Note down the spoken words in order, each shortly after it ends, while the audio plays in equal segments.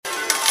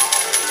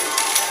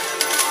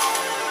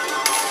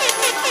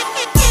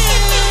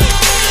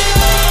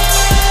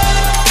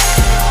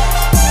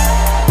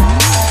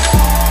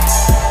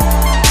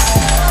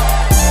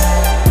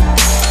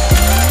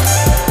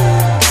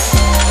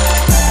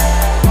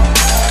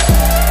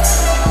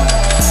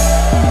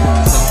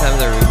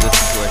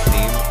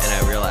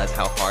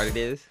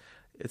is.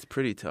 It's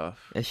pretty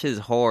tough. That shit is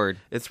hard.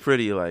 It's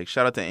pretty like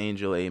shout out to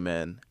Angel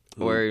Amen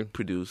who Or-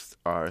 produced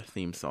our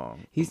theme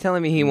song. He's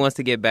telling me he wants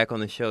to get back on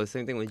the show.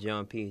 Same thing with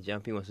John P.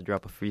 John P wants to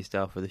drop a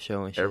freestyle for the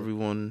show and shit.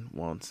 Everyone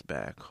wants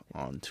back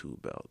on Two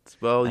Belts.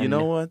 Well, I you know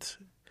know. what?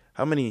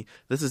 How many?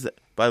 This is,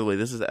 by the way,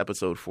 this is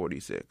episode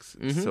 46.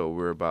 Mhm. So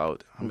we're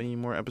about how many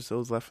more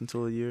episodes left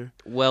until a year?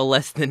 Well,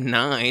 less than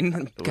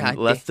 9. God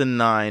Less than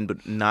 9,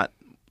 but not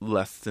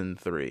less than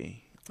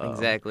 3.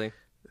 Exactly.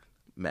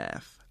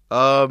 Math.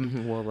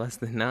 Well, less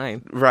than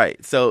 9.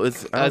 Right. So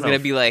it's. I was don't know.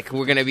 gonna be like,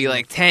 we're gonna be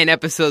like 10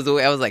 episodes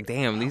away. I was like,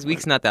 damn, these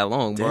weeks not that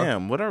long, bro.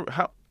 Damn. What are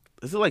how?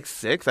 Is it like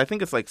 6? I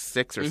think it's like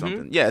 6 or Mhm.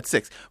 something. Yeah, it's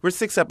 6. We're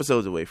 6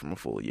 episodes away from a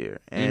full year,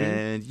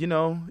 and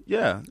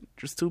yeah,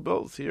 just Two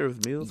Belts here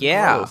with meals, and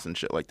Yeah. Carlos and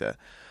shit like that.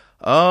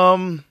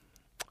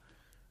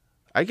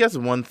 I guess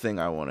one thing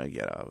I want to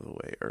get out of the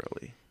way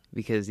early.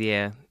 Because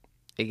it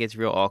gets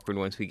real awkward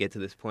once we get to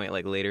this point,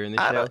 like later in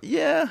the I show. don't,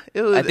 yeah,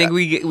 it was, I think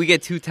we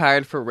get too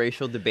tired for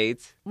racial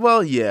debates.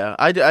 Well, yeah,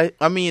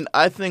 I mean,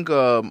 I think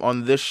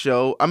on this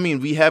show, I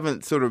mean, we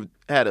haven't sort of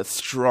had a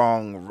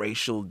strong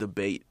racial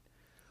debate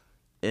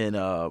in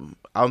I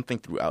don't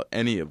think throughout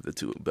any of the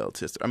Two Belts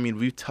history. I mean,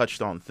 we've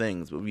touched on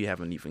things, but we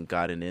haven't even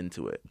gotten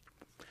into it.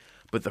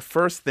 But the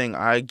first thing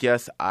I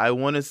guess I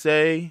want to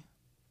say,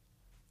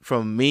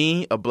 from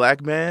me, a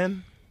black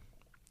man,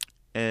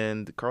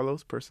 and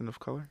Carlos, person of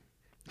color,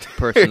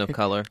 Person of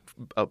color.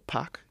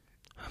 Pac.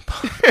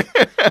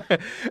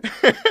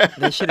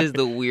 That shit is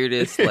the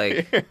weirdest,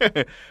 like,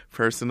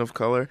 person of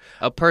color.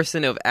 a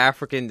person of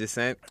African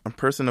descent. A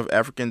person of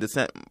African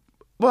descent.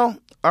 Well,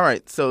 all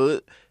right.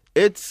 So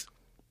it's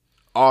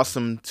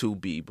awesome to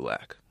be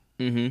black.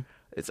 Mm-hmm.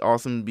 It's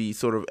awesome to be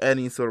sort of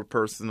any sort of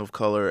person of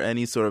color,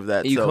 any sort of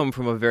that. You So- come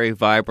from a very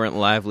vibrant,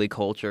 lively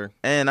culture.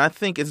 and I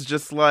think it's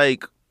just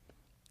like,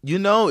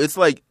 it's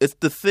like, it's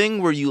the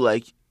thing where you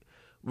like,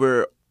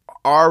 where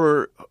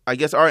I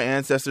guess our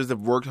ancestors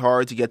have worked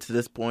hard to get to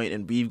this point,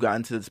 and we've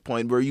gotten to this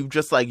point where you've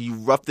just like, you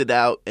roughed it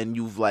out, and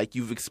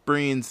you've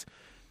experienced,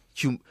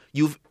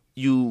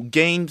 you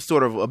gained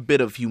sort of a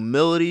bit of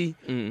humility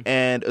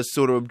and a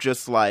sort of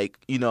just like,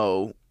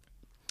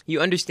 You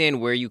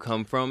understand where you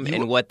come from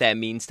and what that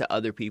means to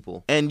other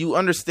people. and you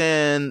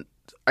understand,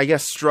 I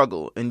guess,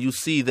 struggle, and you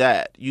see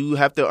that. You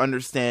have to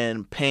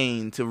understand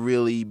pain to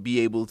really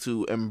be able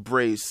to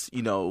embrace,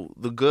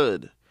 the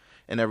good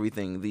and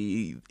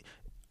everything.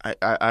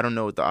 I don't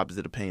know what the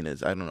opposite of pain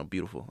is. I don't know.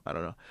 Beautiful. I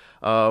don't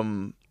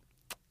know.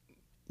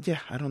 Yeah,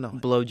 I don't know.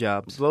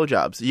 Blowjobs.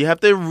 Blowjobs. You have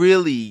to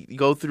really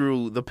go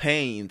through the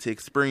pain to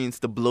experience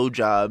the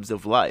blowjobs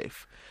of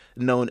life,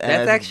 known as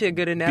That's actually a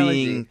good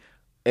analogy.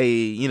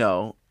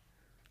 being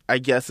I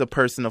guess a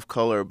person of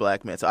color, a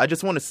black man. So I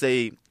just want to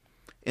say,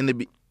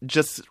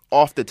 just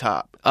off the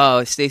top,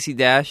 Stacey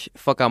Dash,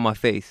 fuck out my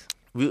face.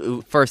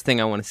 First thing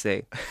I want to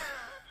say.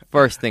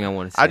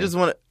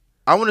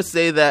 I want to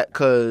say that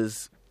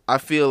because I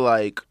feel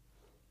like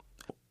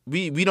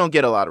we don't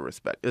get a lot of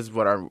respect, is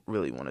what I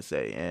really want to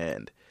say.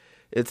 And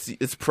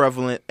it's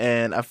prevalent.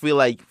 And I feel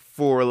like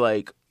for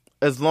like,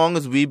 as long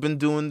as we've been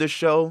doing this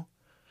show,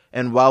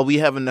 and while we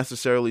haven't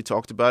necessarily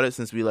talked about it,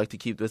 since we like to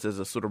keep this as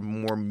a sort of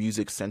more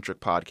music-centric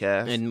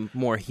podcast. And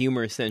more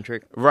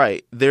humor-centric.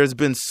 Right. There's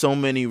been so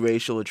many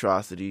racial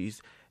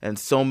atrocities and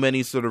so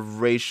many sort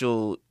of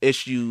racial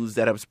issues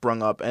that have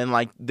sprung up. And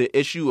like the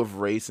issue of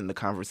race and the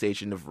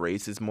conversation of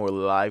race is more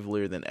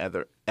livelier than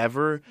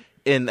ever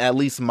in at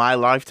least my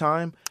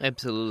lifetime.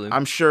 Absolutely.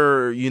 I'm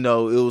sure, it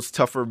was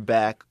tougher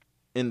back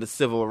in the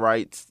civil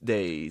rights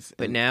days.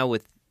 But now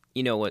with,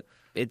 what,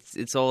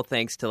 it's all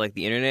thanks to like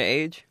the internet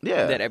age.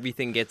 Yeah. That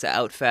everything gets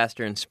out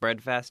faster and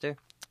spread faster.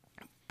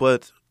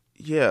 But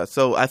yeah,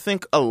 so I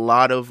think a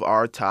lot of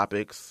our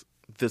topics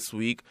this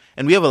week,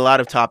 and we have a lot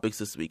of topics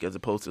this week as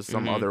opposed to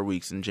some other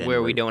weeks in January.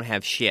 Where we don't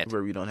have shit.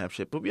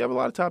 But we have a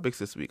lot of topics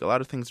this week. A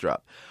lot of things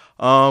drop.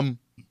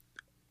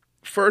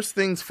 First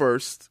things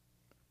first,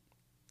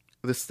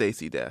 the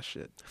Stacey Dash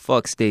shit.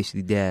 Fuck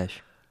Stacey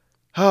Dash.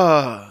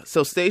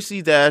 So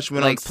Stacey Dash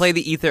went on... play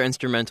the ether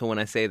instrumental when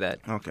I say that.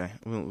 Okay.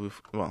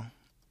 Well,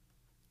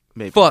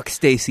 maybe. Fuck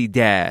Stacey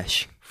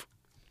Dash.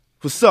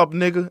 What's up,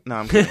 nigga? No,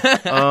 I'm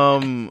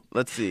kidding.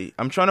 Let's see.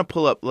 I'm trying to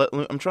pull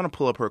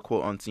up her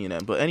quote on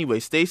CNN. But anyway,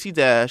 Stacey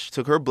Dash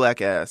took her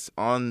black ass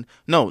on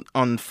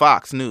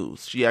Fox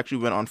News. She actually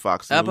went on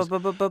Fox News.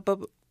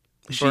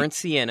 Burnt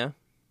Sienna.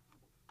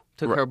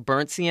 Took her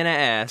burnt Sienna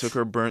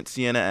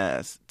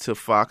ass to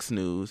Fox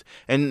News.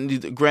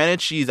 And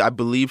granted, I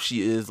believe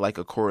she is like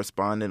a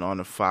correspondent on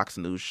a Fox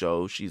News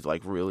show. She's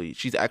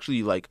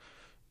actually like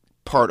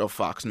part of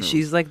Fox News.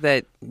 She's like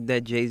that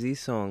Jay-Z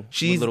song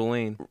with Lil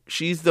Wayne.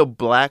 She's the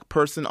black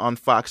person on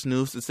Fox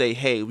News to say,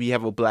 hey, we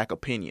have a black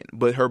opinion.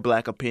 But her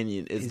black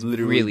opinion is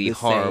literally really the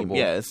horrible.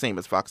 Same. Yeah, the same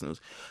as Fox News.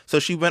 So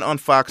she went on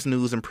Fox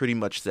News and pretty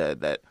much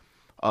said that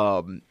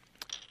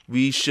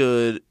we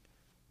should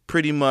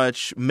pretty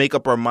much make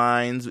up our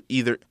minds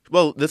either.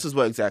 Well, this is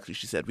what exactly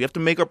she said. We have to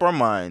make up our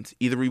minds.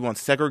 Either we want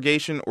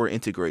segregation or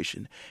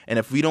integration. And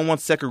if we don't want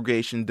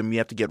segregation, then we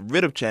have to get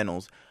rid of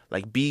channels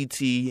like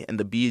BET and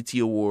the BET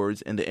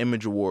Awards and the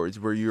Image Awards,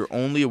 where you're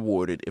only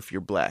awarded if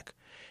you're black.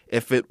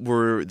 If it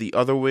were the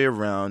other way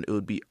around, it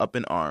would be up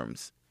in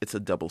arms. It's a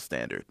double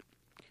standard.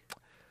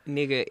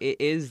 Nigga, it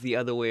is the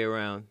other way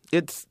around.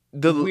 It's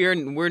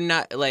we're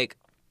not like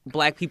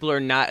black people are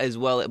not as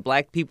well.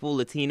 Black people,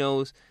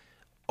 Latinos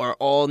are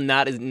all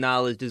not as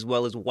acknowledged as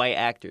well as white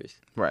actors.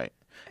 Right.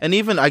 And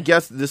even, I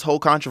guess, this whole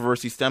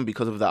controversy stemmed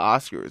because of the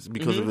Oscars,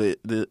 because of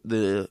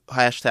the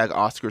hashtag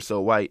Oscars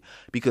So White,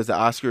 because the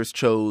Oscars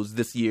chose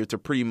this year to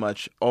pretty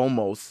much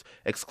almost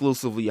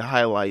exclusively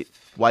highlight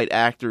white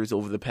actors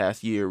over the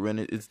past year, when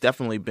it's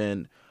definitely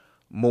been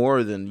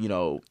more than,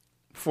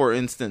 for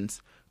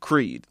instance,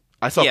 Creed.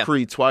 I saw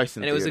Creed twice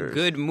in theaters. And it was a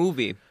good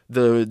movie.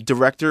 The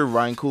director,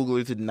 Ryan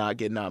Coogler, did not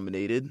get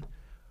nominated.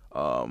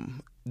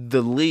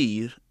 The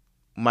lead,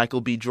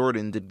 Michael B.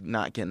 Jordan, did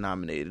not get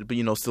nominated. But,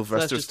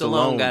 Sylvester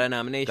Stallone got a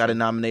nomination. Got a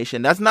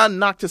nomination. That's not a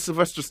knock to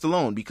Sylvester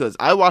Stallone, because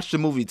I watched the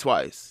movie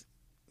twice.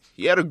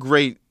 He had a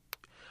great,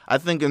 I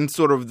think, in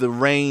sort of the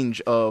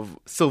range of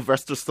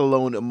Sylvester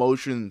Stallone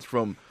emotions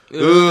from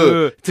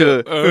to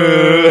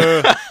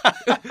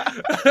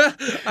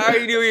I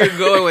already knew you were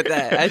going with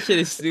that. That shit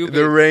is stupid.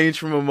 The range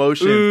from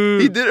emotion.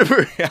 He did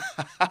it.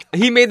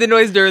 He made the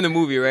noise during the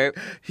movie, right?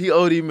 He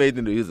made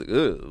the noise. He was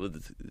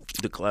like,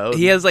 the cloud.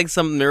 He has like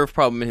some nerve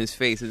problem in his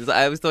face.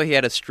 I always thought he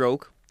had a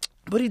stroke.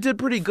 But he did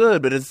pretty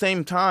good. But at the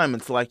same time,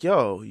 it's like,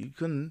 you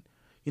couldn't.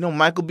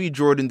 Michael B.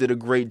 Jordan did a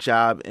great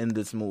job in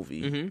this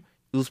movie. Mm-hmm.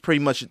 It was pretty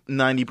much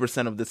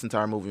 90% of this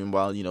entire movie. And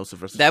while,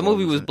 Sylvester That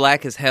movie was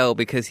black as hell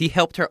because he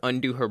helped her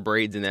undo her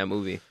braids in that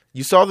movie.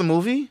 You saw the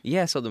movie?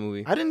 Yeah, I saw the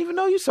movie. I didn't even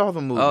know you saw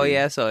the movie. Oh,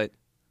 yeah, I saw it.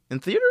 In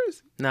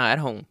theaters? Nah, at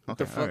home.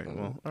 Okay,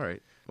 all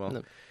right. Well,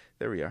 no.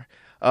 There we are.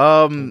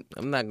 I'm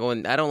not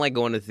going. I don't like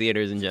going to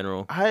theaters in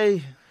general.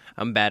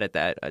 I'm bad at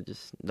that. I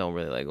just don't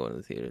really like going to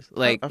the theaters.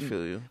 Like, I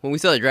feel you. When we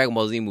saw the Dragon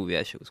Ball Z movie,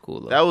 that shit was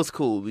cool, though. That was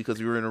cool because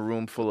we were in a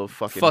room full of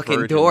fucking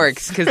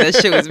dorks, because that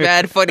shit was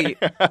mad funny.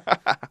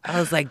 I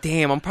was like,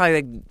 damn, I'm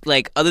probably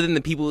like other than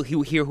the people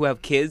here who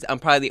have kids, I'm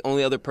probably the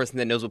only other person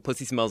that knows what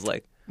pussy smells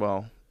like.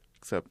 Well,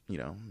 except, me,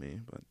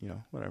 but,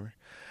 whatever.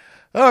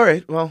 All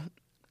right, well.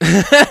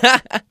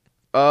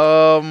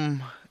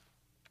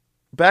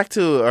 Back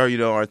to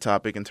our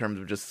topic in terms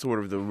of just sort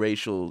of the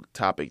racial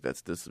topic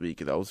that's this week.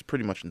 That was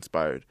pretty much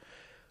inspired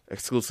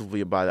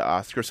exclusively by the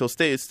Oscar. So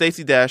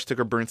Stacey Dash took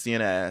her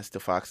Bernstein ass to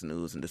Fox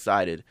News and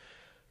decided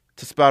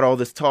to spout all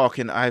this talk.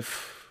 And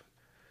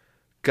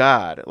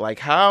God, like,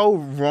 how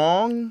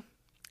wrong?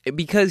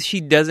 Because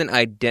she doesn't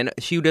want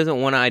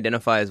to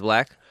identify as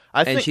black.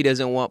 She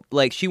doesn't want,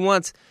 like, she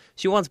wants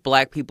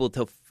black people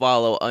to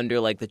follow under,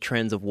 like, the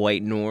trends of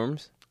white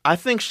norms. I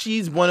think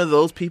she's one of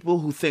those people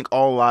who think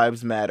all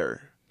lives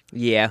matter.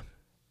 Yeah.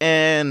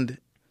 And,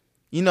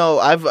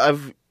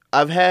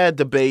 I've had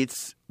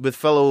debates with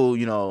fellow,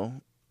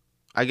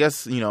 I guess,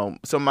 some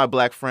of my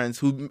black friends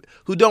who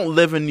don't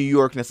live in New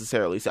York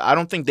necessarily. So I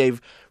don't think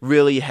they've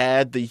really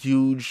had the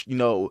huge,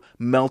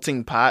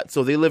 melting pot.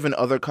 So they live in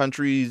other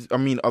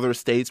other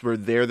states where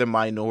they're the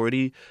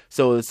minority.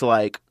 So it's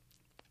like,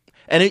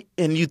 and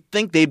you'd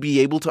think they'd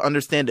be able to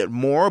understand it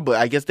more, but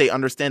I guess they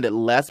understand it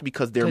less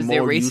because they're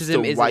more used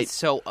to white.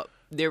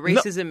 Their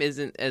racism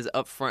isn't as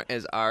upfront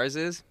as ours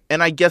is.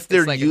 And I guess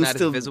they're like used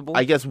to, visible.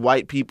 I guess,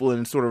 white people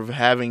and sort of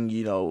having,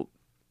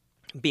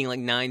 being like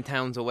 9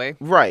 towns away.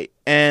 Right.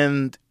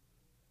 And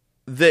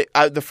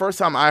the first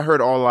time I heard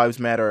All Lives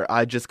Matter,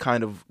 I just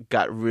kind of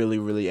got really,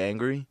 really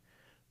angry.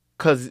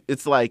 Because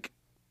it's like,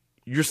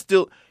 you're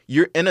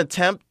in an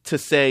attempt to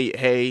say,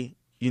 hey,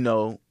 you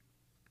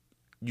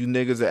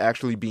niggas are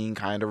actually being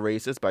kind of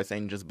racist by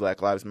saying just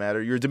Black Lives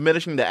Matter. You're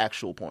diminishing the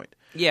actual point.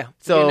 Yeah.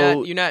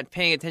 So you're not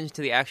paying attention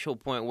to the actual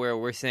point where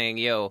we're saying,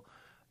 yo,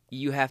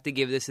 you have to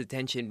give this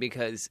attention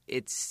because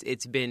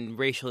it's been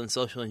racial and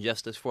social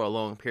injustice for a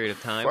long period of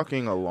time.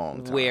 Fucking a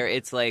long time. Where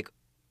it's like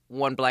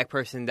one black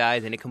person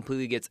dies and it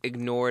completely gets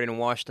ignored and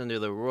washed under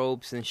the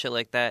ropes and shit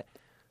like that.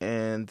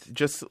 And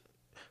just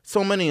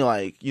so many,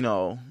 like,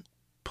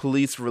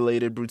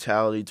 police-related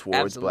brutality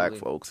towards black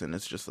folks. And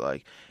it's just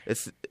like,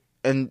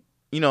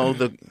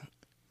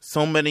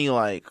 so many,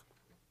 like,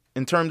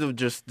 in terms of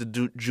just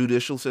the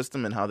judicial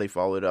system and how they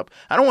follow it up.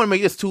 I don't want to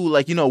make this too,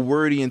 like,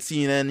 wordy and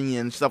CNN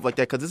and stuff like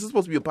that, because this is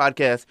supposed to be a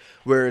podcast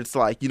where it's,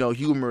 like,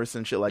 humorous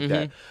and shit like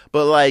that.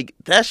 But, like,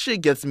 that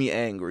shit gets me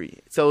angry.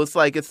 So it's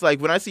like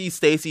when I see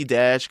Stacey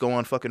Dash go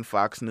on fucking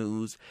Fox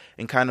News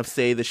and kind of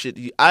say the shit,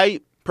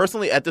 I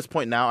personally, at this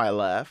point now, I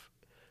laugh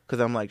because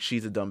I'm like,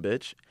 she's a dumb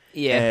bitch.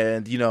 Yeah.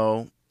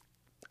 And,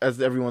 as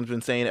everyone's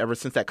been saying, ever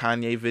since that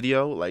Kanye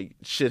video, like,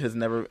 shit has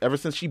never, ever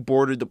since she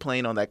boarded the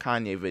plane on that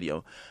Kanye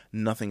video,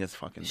 nothing has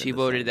fucking been She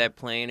boarded that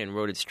plane and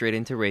rode it straight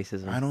into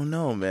racism. I don't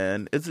know,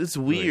 man. It's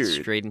weird.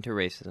 Straight into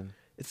racism.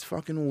 It's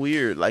fucking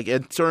weird. Like,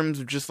 in terms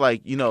of just,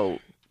 like,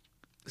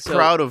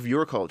 proud of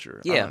your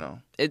culture. Yeah. I don't know.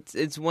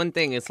 It's one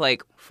thing. It's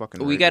like,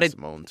 fucking we gotta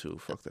Simone, too.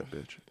 Fuck that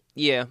bitch.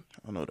 Yeah.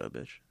 I know that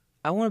bitch.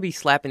 I want to be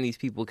slapping these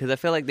people because I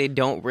feel like they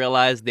don't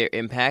realize their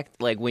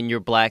impact, like when you're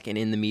black and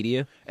in the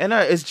media. And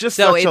it's just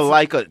such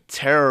a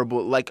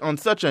terrible, like on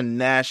such a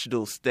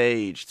national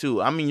stage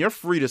too. I mean, you're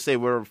free to say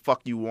whatever the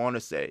fuck you want to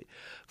say,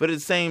 but at the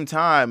same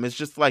time, it's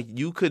just like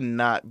you could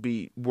not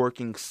be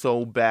working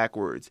so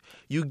backwards.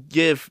 You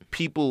give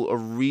people a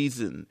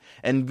reason,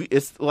 and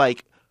it's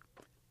like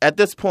at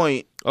this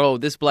point, oh,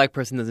 this black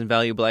person doesn't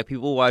value black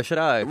people. Why should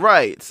I?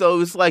 Right.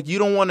 So it's like you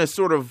don't want to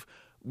sort of.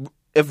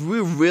 If we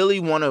really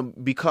want to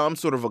become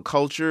sort of a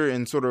culture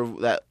and sort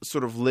of that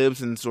sort of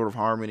lives in sort of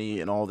harmony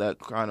and all that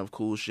kind of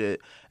cool shit,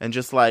 and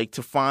just like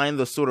to find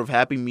the sort of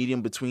happy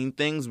medium between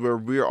things where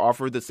we're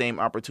offered the same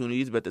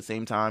opportunities, but at the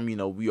same time, you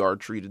know, we are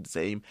treated the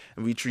same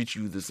and we treat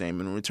you the same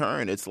in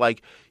return. It's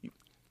like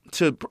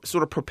to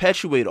sort of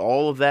perpetuate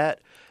all of that.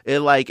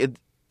 It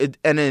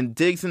and then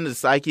digs into the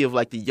psyche of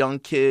like the young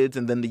kids,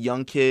 and then the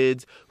young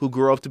kids who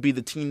grow up to be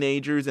the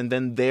teenagers, and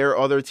then their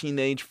other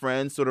teenage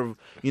friends sort of,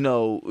 you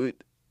know.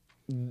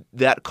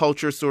 That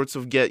culture sorts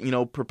of get, you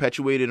know,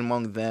 perpetuated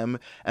among them,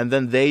 and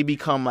then they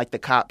become like the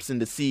cops and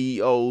the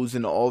CEOs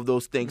and all of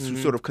those things who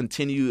sort of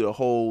continue to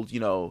hold, you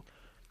know.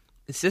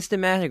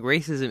 Systematic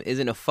racism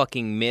isn't a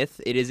fucking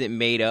myth. It isn't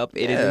made up.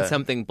 It isn't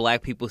something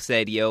black people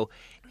said, yo.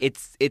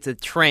 It's a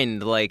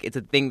trend. Like, it's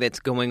a thing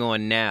that's going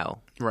on now.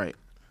 Right.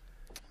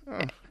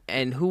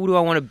 And who do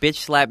I want to bitch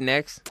slap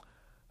next?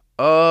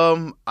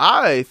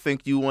 I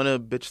think you want to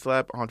bitch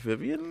slap Aunt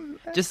Vivian.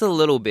 Just a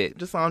little bit.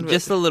 Just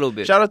a little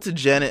bit. Shout out to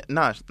Janet.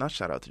 Not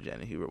shout out to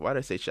Janet Hubert. Why did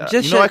I say shout out?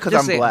 Just you know why?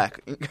 Because I'm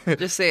black.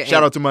 Just say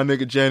shout out to my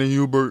nigga Janet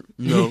Hubert.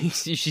 You know,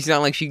 she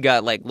sound like she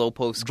got like low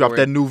post. Dropped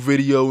that new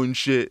video and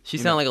shit. She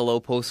sound like a low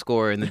post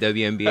scorer in the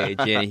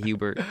WNBA. Janet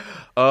Hubert.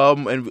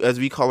 And as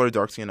we call her,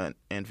 dark skin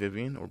Aunt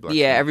Vivian or black.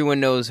 Yeah, everyone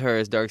knows her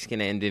as dark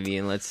skin Aunt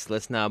Vivian.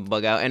 Let's not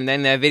bug out. And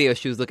then that video,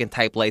 she was looking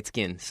type light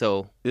skin.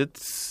 So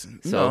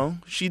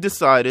she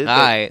decided. All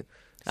right.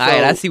 All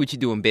right, I see what you're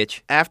doing, bitch.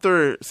 I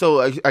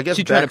guess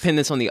she's trying to pin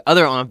this on the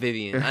other Aunt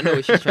Vivian. I know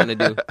what she's trying to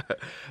do.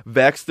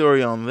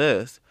 Backstory on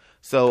this.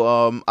 So,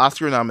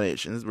 Oscar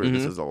nominations, where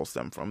this is all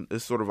stemmed from.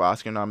 This sort of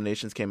Oscar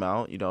nominations came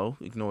out, you know,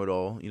 ignore it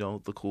all, you know,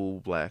 the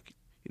cool black,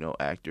 you know,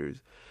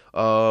 actors.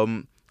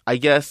 I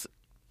guess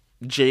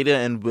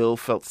Jada and Will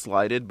felt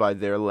slighted by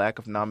their lack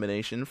of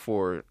nomination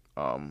for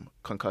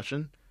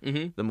Concussion.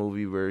 The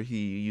movie where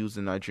he used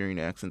a Nigerian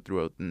accent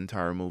throughout the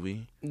entire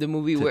movie. The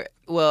movie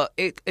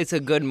it's a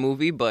good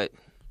movie, but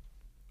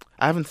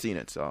I haven't seen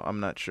it, so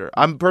I'm not sure.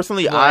 I'm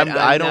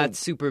not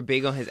super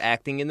big on his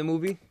acting in the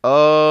movie.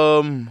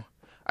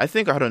 I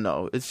think I don't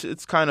know.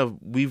 It's kind of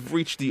we've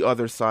reached the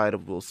other side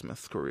of Will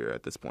Smith's career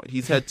at this point.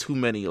 He's had too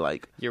many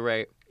You're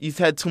right. He's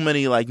had too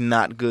many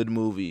not good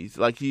movies.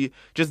 Like he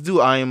just do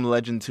I Am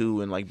Legend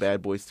 2 and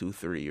Bad Boys 2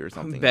 3 or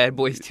something. Bad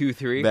Boys 2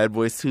 3. Bad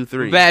Boys 2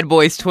 3. Bad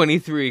Boys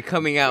 23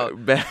 coming out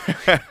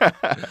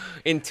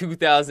in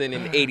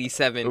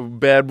 2087.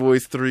 Bad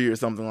Boys 3 or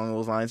something along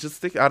those lines.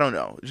 I don't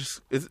know.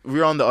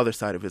 We're on the other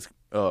side of his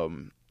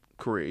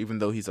career, even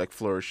though he's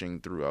flourishing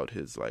throughout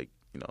his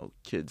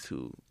kids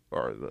who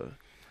are the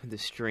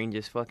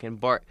strangest fucking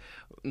Bart,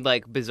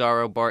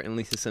 Bizarro Bart and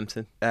Lisa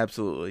Simpson.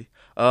 Absolutely.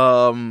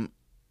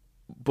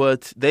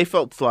 But they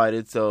felt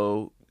slighted,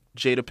 so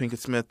Jada Pinkett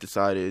Smith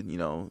decided,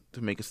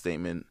 to make a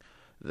statement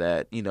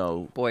that,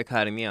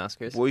 boycotting the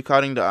Oscars.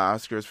 Boycotting the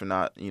Oscars for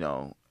not,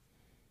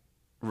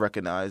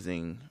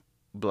 recognizing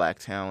black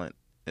talent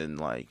and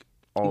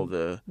all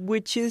the,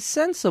 which is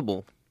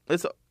sensible.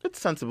 It's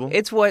sensible.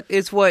 It's what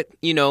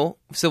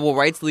civil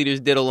rights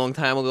leaders did a long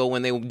time ago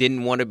when they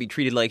didn't want to be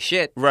treated like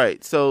shit.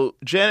 Right. So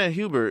Janet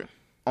Hubert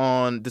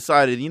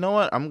decided, you know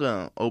what? I'm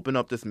gonna open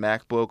up this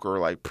MacBook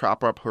or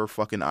prop up her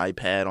fucking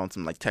iPad on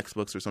some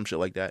textbooks or some shit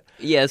like that.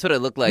 Yeah, that's what it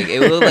looked like. It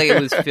looked like it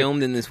was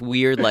filmed in this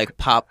weird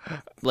pop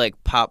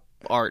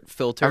art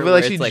filter. I feel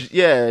like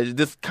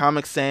this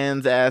Comic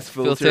Sans ass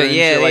filter. And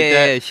yeah, shit like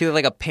that. Yeah. She looked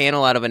like a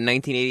panel out of a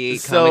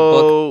 1988 comic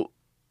book.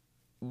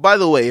 By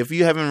the way, if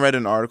you haven't read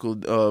an article,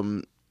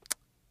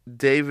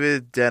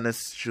 David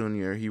Dennis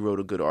Jr., he wrote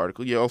a good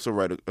article. He also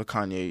wrote a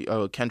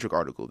Kendrick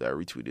article that I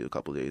retweeted a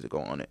couple of days ago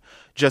on it.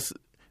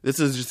 This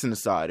is just an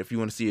aside. If you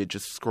want to see it,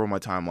 just scroll my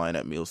timeline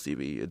at Meals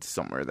TV. It's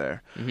somewhere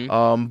there.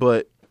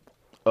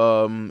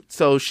 Mm-hmm.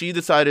 So she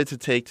decided to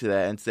take to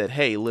that and said,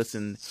 hey,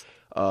 listen,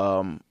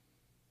 I'm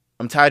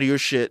tired of your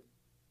shit.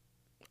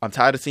 I'm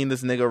tired of seeing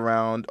this nigga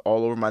around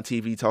all over my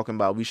TV talking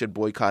about we should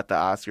boycott the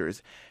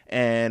Oscars.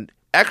 And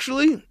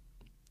actually,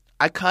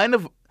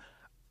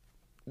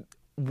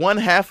 one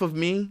half of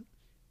me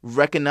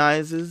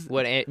recognizes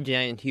what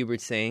Janet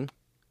Hubert's saying.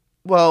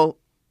 Well,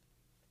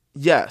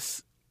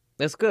 yes.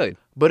 That's good.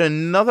 But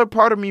another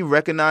part of me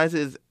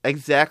recognizes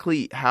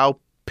exactly how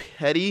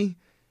petty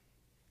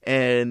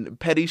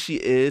she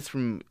is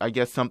from, I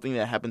guess, something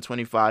that happened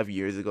 25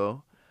 years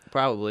ago.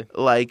 Probably.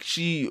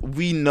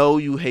 We know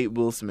you hate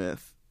Will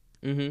Smith.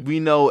 Mm-hmm. We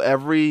know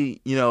every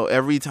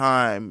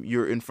time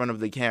you're in front of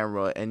the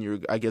camera and you're,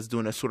 I guess,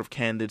 doing a sort of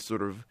candid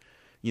sort of,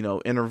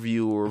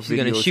 interview or She's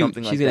video gonna or shoot.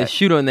 something like that. She's gonna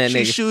shoot on that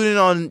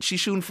nigga. She's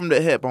shooting from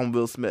the hip on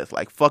Will Smith.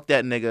 Like, fuck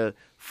that nigga.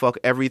 Fuck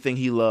everything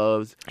he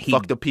loves.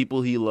 Fuck the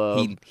people he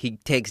loves. He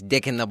takes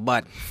dick in the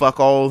butt. Fuck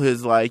all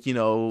his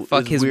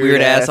fuck his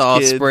weird ass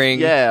offspring.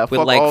 Yeah, with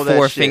fuck like all 4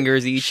 that shit.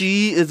 fingers each.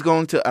 She is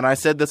going to, and I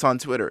said this on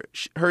Twitter.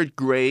 Her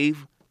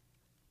grave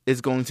is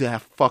going to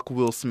have "fuck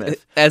Will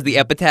Smith" as the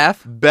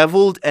epitaph,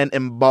 beveled and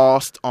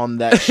embossed on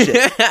that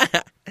shit.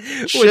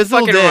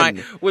 Chiseled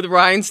in with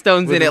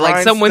rhinestones With in it,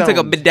 like someone took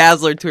a rhinestones.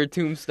 bedazzler to her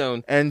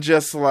tombstone. and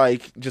just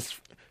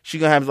she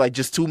gonna have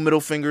just 2 middle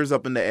fingers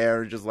up in the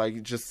air,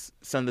 just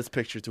send this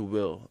picture to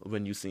Will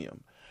when you see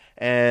him.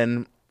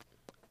 And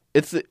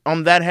it's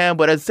on that hand,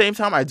 but at the same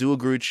time, I do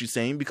agree with you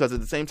saying, because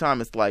at the same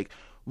time, it's like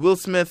Will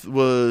Smith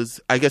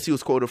I guess he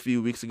was quoted a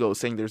few weeks ago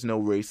saying there's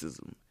no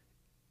racism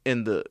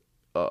in the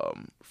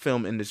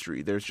film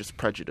industry. There's just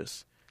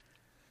prejudice.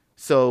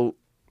 So,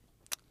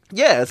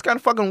 yeah, it's kind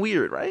of fucking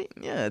weird, right?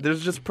 Yeah,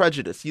 there's just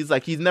prejudice. He's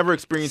never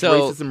experienced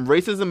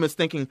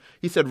racism.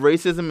 He said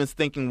racism is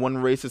thinking one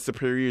race is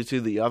superior to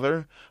the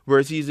other,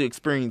 whereas he's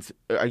experienced,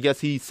 I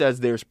guess he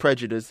says there's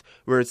prejudice,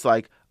 where it's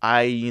like,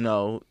 He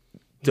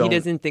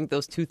doesn't think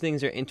those two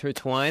things are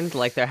intertwined,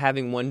 like they're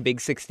having one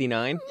big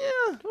 69?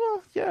 Yeah,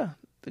 well, yeah.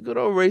 The good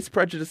old race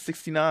prejudice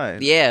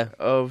 69. Yeah.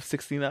 Of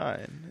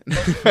 69.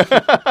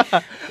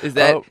 Is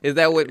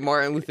that what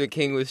Martin Luther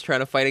King was trying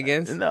to fight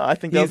against? No, I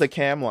think that was a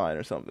cam line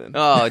or something.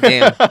 Oh,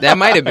 damn. That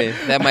might have been.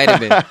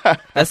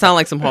 That sounds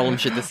like some Harlem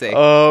shit to say.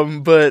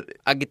 But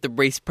I get the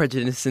race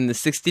prejudice in the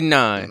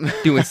 69,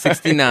 doing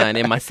 69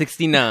 in my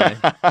 69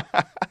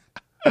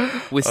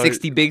 with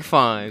 60 big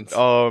fines.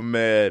 Oh,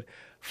 man.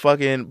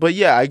 But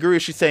yeah, I agree with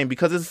what she's saying,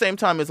 because at the same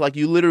time, it's like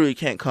you literally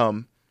can't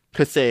come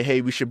to say,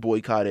 hey, we should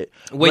boycott it.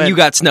 When you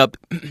got snubbed.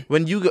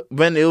 When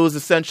it was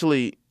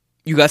essentially...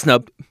 You got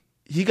snubbed.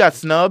 He got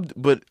snubbed,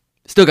 but...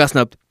 Still got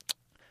snubbed.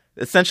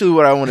 Essentially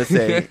what I want to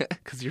say,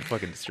 because you're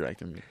fucking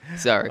distracting me.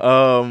 Sorry.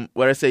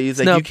 What I say is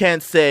you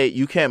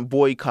can't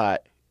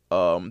boycott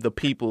the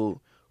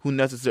people who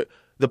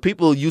the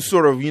people you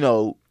sort of,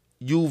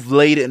 you've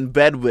laid in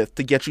bed with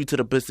to get you to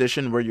the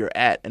position where you're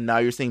at, and now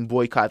you're saying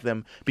boycott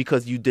them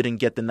because you didn't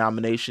get the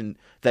nomination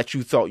that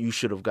you thought you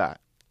should have got.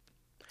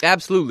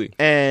 Absolutely.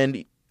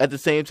 And at the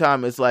same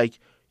time, it's like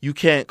you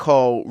can't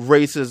call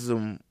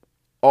racism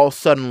all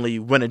suddenly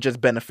when it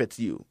just benefits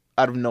you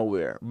out of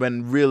nowhere.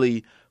 When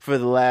really, for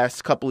the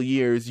last couple of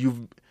years,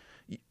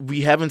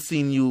 we haven't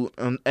seen you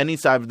on any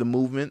side of the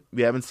movement.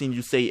 We haven't seen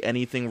you say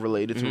anything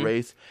related to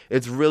race.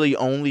 It's really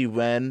only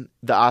when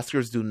the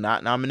Oscars do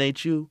not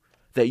nominate you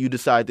that you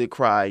decide to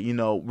cry,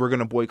 we're going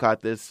to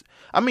boycott this.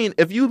 I mean,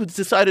 if you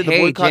decided to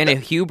boycott... Hey,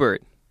 Janet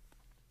Hubert.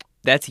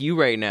 That's you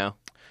right now.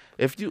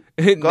 If you...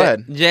 Go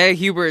ahead. Janet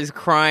Hubert is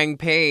crying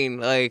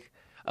pain,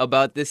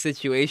 about this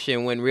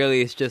situation, when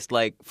really it's just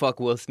fuck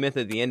Will Smith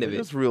at the end of it.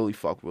 It's really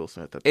fuck Will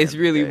Smith at the It's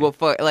end really, of the day.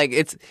 well,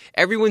 fuck,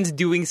 everyone's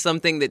doing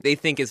something that they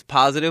think is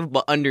positive,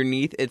 but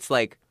underneath it's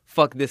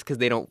fuck this because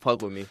they don't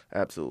fuck with me.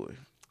 Absolutely.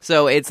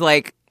 So it's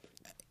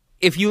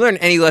if you learn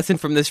any lesson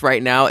from this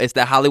right now, it's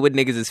that Hollywood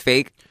niggas is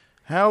fake.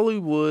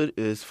 Hollywood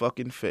is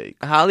fucking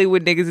fake.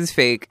 Hollywood niggas is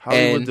fake.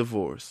 Hollywood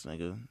divorce,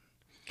 nigga.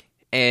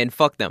 And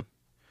fuck them.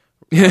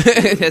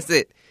 That's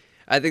it.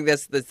 I think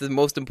that's the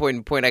most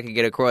important point I can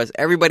get across.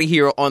 Everybody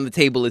here on the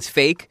table is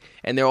fake,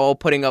 and they're all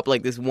putting up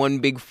this one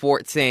big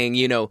fort saying,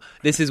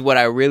 this is what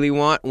I really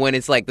want, when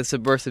it's the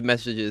subversive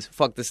messages,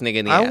 fuck this nigga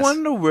in the ass. I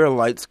wonder where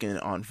light skin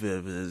Aunt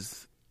Viv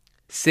is.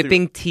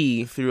 Sipping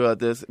tea. Throughout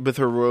this, with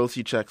her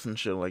royalty checks and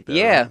shit like that.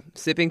 Yeah, right?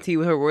 sipping tea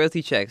with her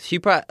royalty checks. She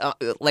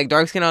probably,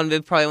 dark skin Aunt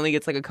Viv probably only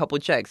gets a couple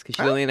checks, because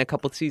she's only in a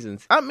couple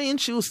seasons. I mean,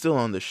 she was still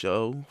on the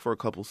show for a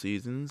couple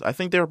seasons. I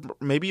think they're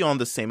maybe on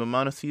the same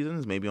amount of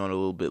seasons, maybe on a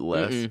little bit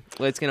less.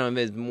 Light skin Aunt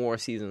Viv more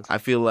seasons. I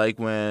feel like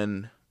I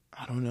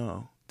don't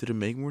know, did it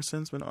make more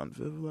sense when Aunt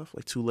Viv left?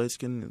 Two light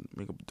skin and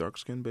make a dark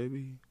skin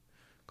baby?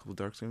 Couple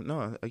dark skin.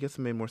 No, I guess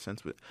it made more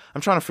sense, but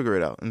I'm trying to figure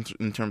it out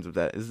in terms of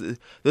that.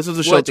 This was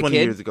a show 20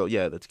 years ago.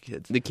 Yeah, that's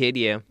kids. The kid,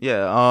 yeah.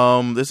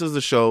 Yeah. This is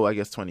the show, I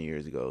guess, 20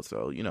 years ago.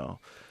 So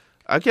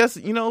I guess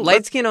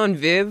light skin on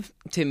Viv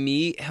to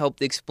me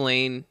helped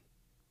explain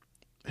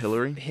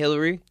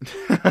Hillary,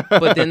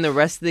 but then the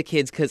rest of the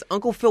kids, because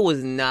Uncle Phil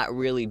was not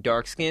really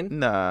dark skinned.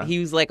 Nah, he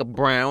was like a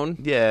brown.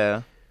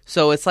 Yeah.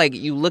 So it's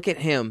you look at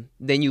him,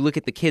 then you look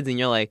at the kids, and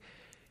you're like,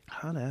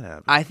 how'd that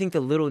happen? I think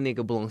the little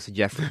nigga belongs to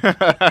Jeffrey.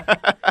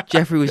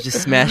 Jeffrey was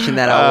just smashing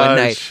that out one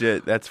night.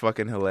 Shit, that's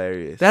fucking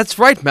hilarious. That's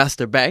right,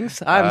 Master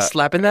Banks. I'm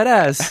slapping that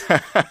ass.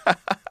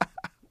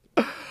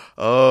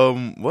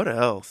 What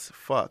else?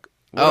 Fuck.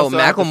 What else do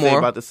I have to say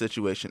about the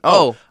situation?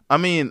 I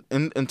mean,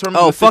 in terms of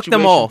the fuck situation,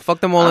 them all. Fuck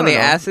them all in their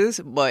asses.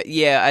 But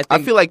yeah,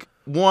 I feel like,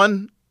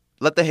 one,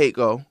 let the hate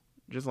go.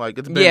 Just like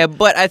it's been. Yeah,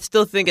 but I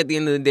still think at the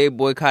end of the day,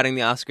 boycotting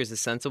the Oscars is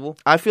sensible.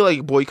 I feel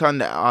like boycotting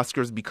the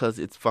Oscars because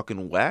it's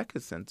fucking whack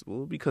is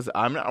sensible because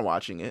I'm not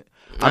watching it.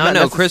 I don't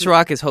know. Chris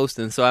Rock is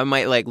hosting, so I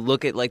might like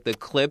look at like the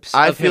clips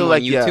I of feel him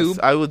like on YouTube. yes,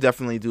 I would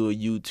definitely do a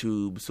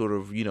YouTube sort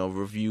of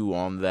review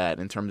on that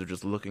in terms of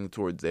just looking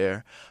towards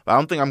there. But I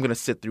don't think I'm gonna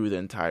sit through the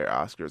entire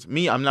Oscars.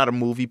 Me, I'm not a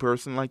movie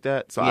person like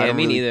that, so I don't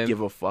really neither.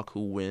 give a fuck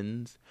who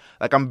wins.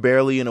 Like I'm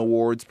barely an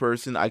awards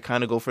person. I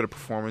kind of go for the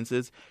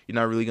performances. You're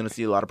not really gonna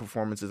see a lot of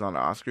performances on the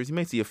Oscars. You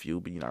may see a few,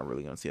 but you're not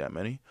really gonna see that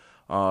many.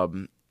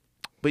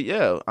 But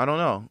yeah, I don't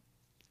know.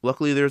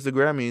 Luckily, there's the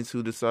Grammys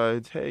who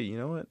decides, hey, you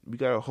know what? We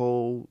got a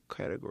whole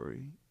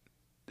category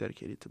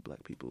dedicated to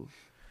black people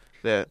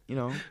that,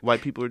 white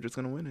people are just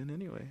going to win it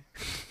anyway.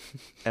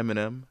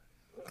 Eminem,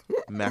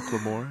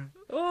 Macklemore.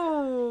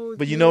 Oh,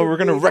 but, we're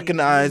going to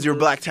recognize your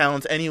black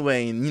talents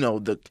anyway. And,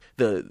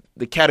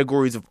 the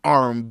categories of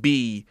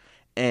R&B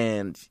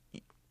and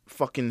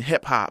fucking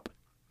hip-hop,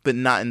 but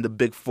not in the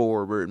big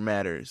four where it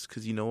matters.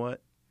 Because you know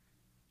what?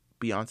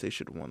 Beyonce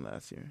should have won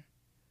last year.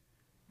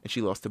 And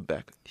she lost to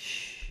Beck.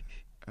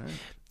 Right.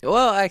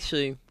 Well,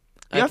 actually,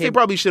 Beyonce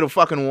probably should have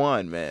fucking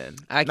won, man.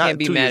 I can't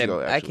be mad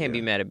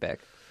at Beck.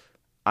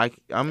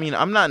 I mean,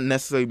 I'm not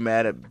necessarily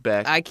mad at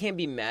Beck. I can't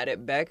be mad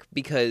at Beck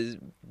because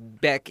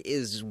Beck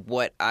is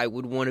what I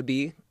would want to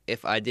be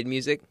if I did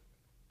music.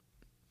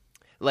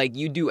 Like,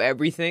 you do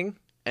everything,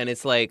 and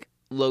it's like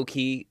low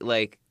key,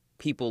 like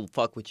people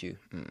fuck with you.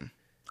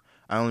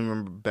 I only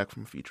remember Beck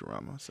from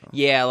Futurama. So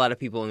yeah, a lot of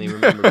people only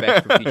remember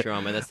Beck from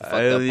Futurama. That's the fucked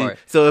up part.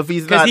 So if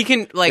he's not,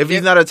 if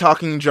he's not a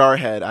talking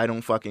jarhead, I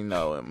don't fucking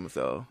know him.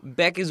 So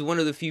Beck is one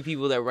of the few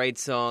people that write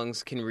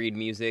songs, can read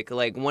music.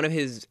 Like one of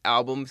his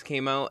albums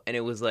came out, and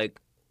it was like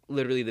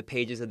literally the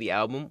pages of the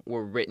album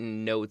were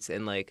written notes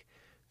and like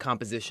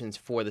compositions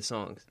for the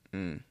songs.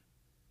 Beyonce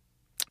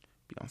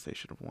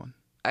should have won.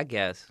 I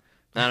guess.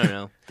 I don't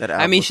know.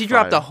 I mean, she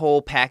dropped a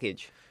whole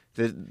package.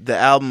 The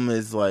album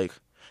is like,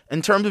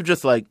 in terms of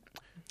just like.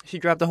 She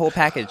dropped a whole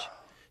package.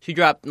 She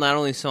dropped not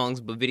only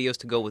songs, but videos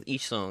to go with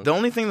each song. The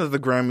only thing that the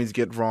Grammys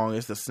get wrong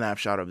is the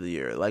snapshot of the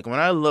year. Like, when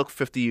I look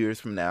 50 years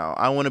from now,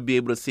 I want to be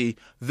able to see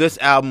this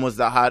album was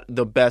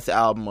the best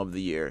album of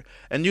the year.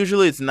 And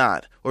usually it's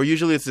not. Or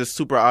usually it's a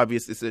super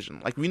obvious decision.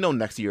 Like, we know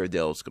next year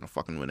Adele's going to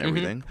fucking win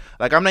everything. Mm-hmm.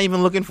 Like, I'm not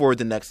even looking forward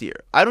to next year.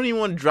 I don't even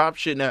want to drop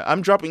shit now.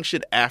 I'm dropping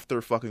shit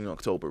after fucking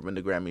October when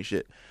the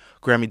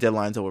Grammy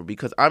deadline's over.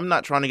 Because I'm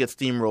not trying to get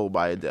steamrolled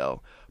by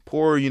Adele.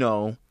 Poor,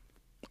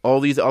 all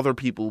these other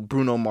people,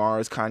 Bruno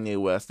Mars, Kanye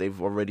West,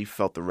 they've already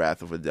felt the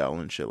wrath of Adele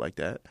and shit like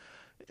that.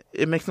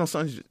 It makes no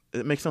sense.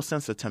 It makes no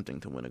sense attempting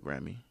to win a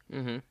Grammy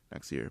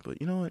next year. But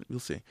you know what? We'll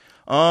see.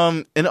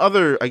 In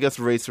other, I guess,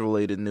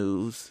 race-related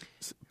news,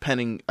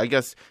 I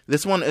guess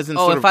this one isn't.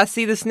 Oh, if I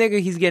see this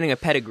nigga, he's getting a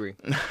pedigree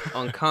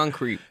on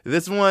concrete.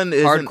 This one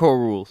isn't hardcore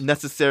rules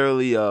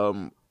necessarily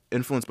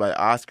influenced by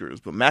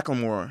Oscars, but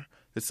Macklemore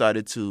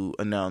decided to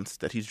announce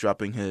that he's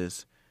dropping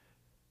his.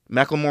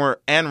 Macklemore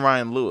and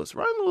Ryan Lewis.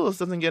 Ryan Lewis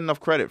doesn't get enough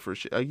credit for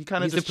shit. He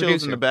kind of just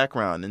chills in the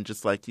background and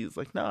just like he's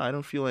like, no, I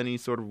don't feel any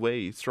sort of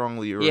way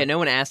strongly. Or no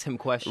one asked him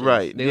questions.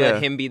 Right? They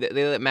let him be. They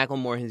let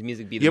Macklemore and his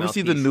music be. You ever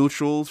see the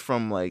neutrals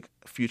from like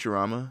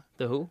Futurama?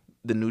 The who?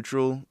 The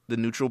neutral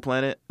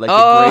planet, like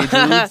the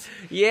gray dudes.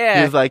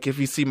 Yeah. He's like, if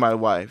you see my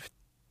wife,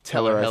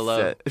 tell her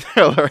hello.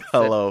 Tell her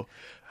hello.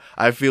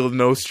 I feel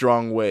no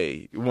strong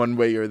way, one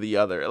way or the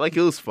other. Like,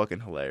 it was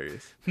fucking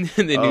hilarious.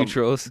 The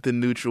neutrals. The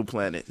neutral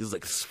planet. It's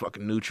like,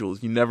 fucking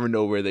neutrals. You never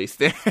know where they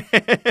stand.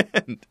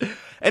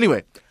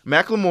 Anyway,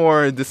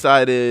 Macklemore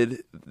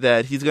decided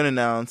that he's going to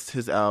announce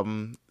his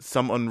album,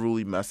 Some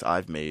Unruly Mess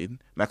I've Made.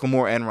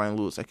 Macklemore and Ryan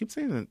Lewis. I keep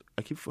saying that.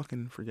 I keep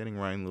fucking forgetting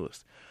Ryan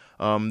Lewis.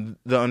 The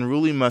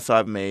Unruly Mess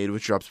I've Made,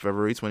 which drops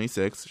February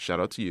 26th.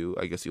 Shout out to you.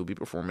 I guess you'll be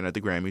performing at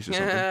the Grammys or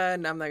something.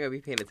 No, I'm not going to be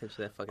paying attention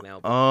to that fucking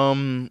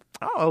album.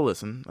 I'll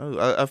listen.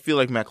 I feel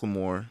like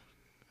Macklemore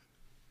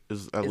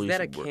is at least... Is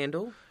that a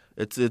candle?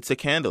 It's a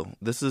candle.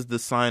 This is the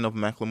sign of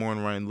Macklemore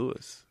and Ryan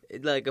Lewis.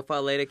 Like, if I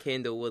light a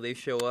candle, will they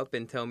show up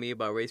and tell me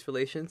about race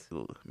relations?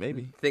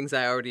 Maybe. Things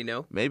I already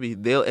know? Maybe.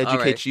 They'll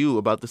educate you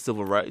about the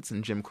civil rights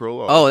and Jim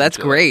Crow. Oh, that's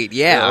great.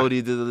 Yeah.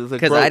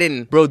 Because I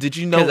didn't... Bro, did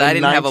you know... Because I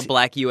didn't have a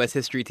black U.S.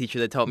 history teacher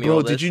that taught me all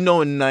this. Bro, did you know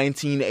in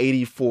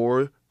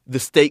 1984, the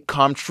state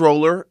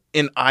comptroller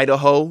in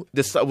Idaho,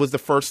 this was the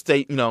first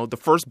state, the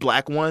first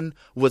black one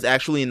was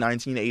actually in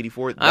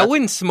 1984. I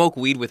wouldn't smoke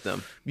weed with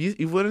them.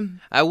 You wouldn't?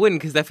 I wouldn't,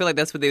 because I feel like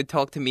that's what they would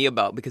talk to me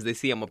about because they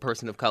see I'm a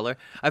person of color.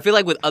 I feel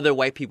like with other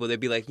white people, they'd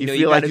be like, you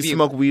feel like you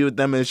smoke weed with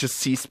them and it's just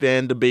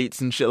C-SPAN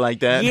debates and shit like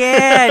that?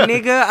 Yeah,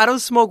 nigga, I don't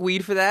smoke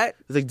weed for that.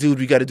 It's like, dude,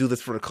 we got to do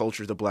this for the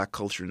culture, the black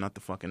culture, not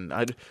the fucking...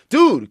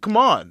 Dude, come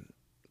on.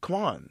 Come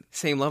on.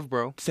 Same love,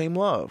 bro. Same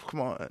love.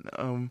 Come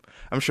on.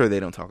 I'm sure they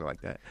don't talk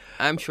like that.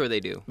 I'm sure they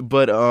do.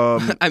 But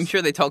I'm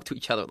sure they talk to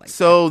each other like that.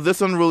 So this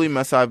Unruly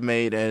Mess I've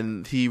Made,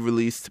 and he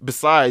released,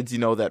 besides,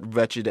 that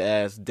wretched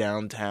ass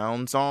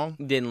Downtown song.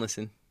 Didn't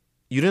listen.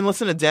 You didn't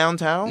listen to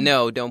Downtown?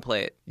 No, don't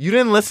play it. You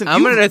didn't listen?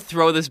 I'm going to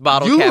throw this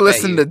bottle cap at you. You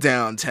listened to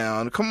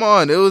Downtown. Come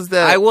on. It was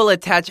that. I will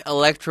attach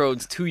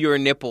electrodes to your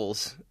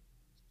nipples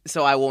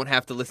so I won't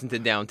have to listen to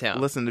Downtown.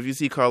 Listen, if you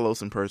see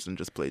Carlos in person,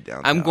 just play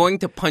Downtown. I'm going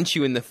to punch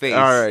you in the face.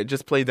 All right,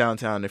 just play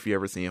Downtown if you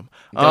ever see him.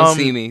 Don't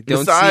see me.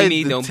 Don't see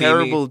me. Don't be me.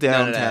 Terrible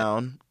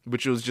Downtown,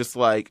 which was just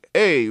like,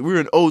 hey, we're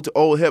an ode to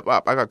old hip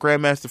hop. I got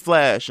Grandmaster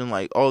Flash and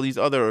like all these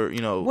other,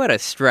 What a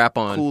strap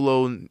on.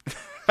 Coolo.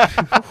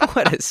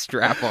 What a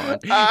strap on.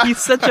 He's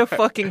such a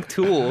fucking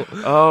tool.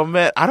 Oh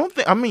man, I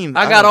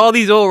got all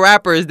these old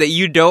rappers that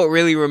you don't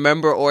really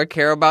remember or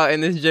care about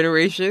in this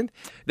generation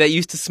that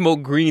used to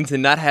smoke greens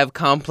and not have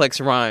complex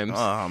rhymes.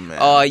 Oh man.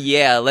 Oh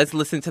yeah, let's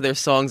listen to their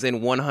songs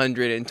in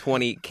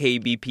 120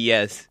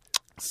 kbps.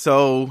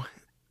 So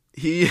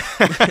he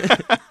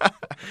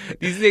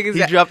these niggas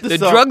he dropped the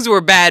song. drugs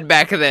were bad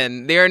back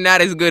then. They are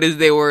not as good as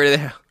they were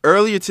then.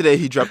 Earlier today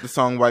he dropped the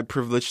song White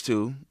Privilege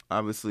 2.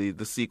 Obviously,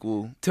 the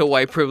sequel to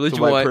White Privilege.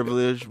 White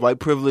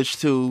Privilege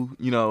 2,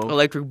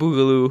 Electric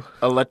Boogaloo.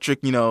 Electric,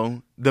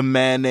 the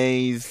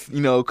mayonnaise,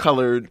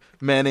 colored,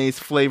 mayonnaise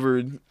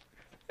flavored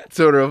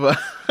sort of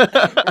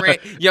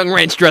young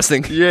ranch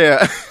dressing.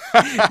 Yeah.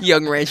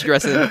 Young ranch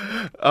dressing.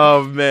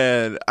 Oh,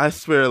 man. I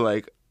swear,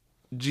 like,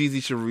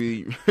 Jeezy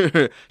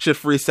should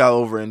freestyle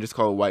over and just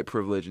call it White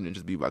Privilege and it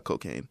just be about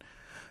cocaine.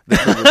 The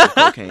privilege of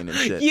cocaine and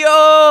shit.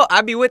 Yo,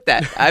 I'd be with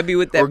that.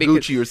 Or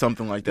Gucci or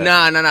something like that.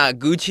 Nah,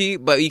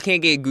 Gucci. But you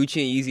can't get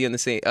Gucci and Yeezy on the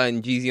same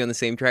and Jeezy on the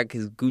same track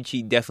because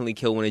Gucci definitely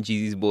killed one of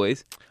Jeezy's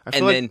boys. I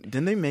feel like,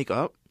 didn't they make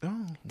up?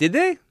 Oh. Did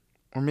they?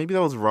 Or maybe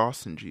that was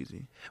Ross and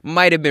Jeezy.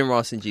 Might have been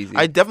Ross and Jeezy.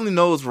 I definitely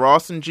know it was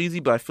Ross and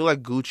Jeezy, but I feel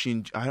like Gucci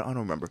and I don't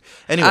remember.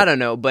 Anyway, I don't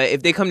know, but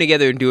if they come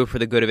together and do it for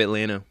the good of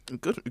Atlanta,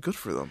 good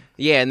for them.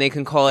 Yeah, and they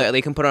can call it.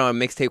 They can put on a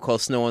mixtape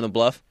called "Snow on the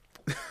Bluff."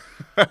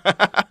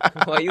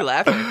 Why are you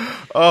laughing?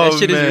 Oh, that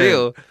shit is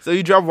real. So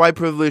you dropped White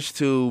Privilege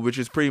 2, which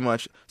is pretty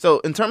much... So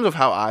in terms of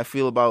how I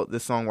feel about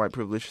this song, White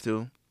Privilege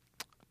 2...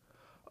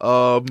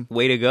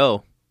 way to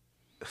go.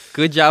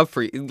 Good job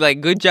for you. Like,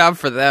 good job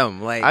for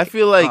them. Like, I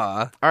feel like...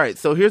 All right,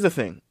 so here's the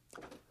thing.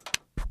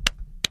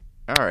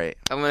 All right.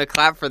 I'm going to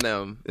clap for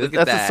them. Look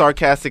That's at that. a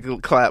sarcastic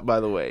clap, by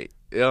the way.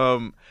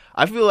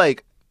 I feel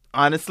like,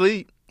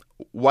 honestly,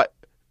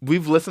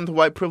 we've listened to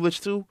White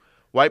Privilege 2.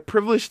 White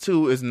Privilege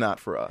 2 is not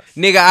for us.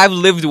 Nigga, I've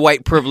lived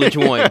White Privilege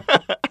 1.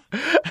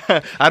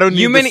 I don't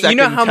need the second You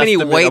know how many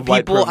white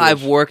people privilege.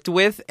 I've worked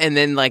with and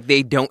then like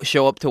they don't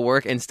show up to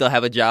work and still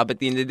have a job at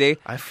the end of the day?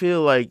 I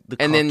feel like the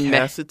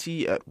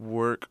caucasity at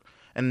work,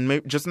 and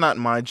maybe just not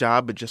my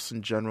job, but just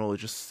in general, is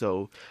just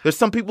so... There's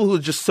some people who are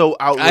just so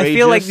outrageous. I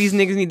feel like these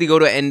niggas need to go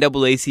to an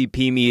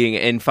NAACP meeting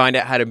and find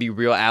out how to be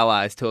real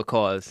allies to a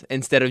cause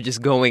instead of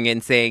just going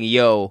and saying,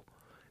 yo,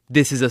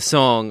 this is a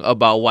song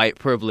about white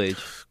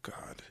privilege. God.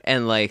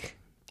 And like...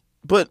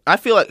 But I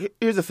feel like,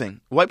 here's the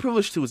thing. White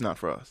Privilege 2 is not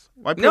for us.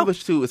 White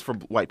Privilege 2 is for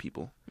white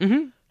people.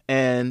 Mm-hmm.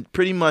 And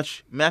pretty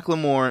much,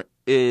 Macklemore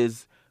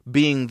is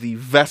being the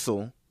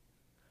vessel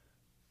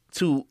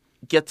to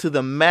get to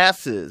the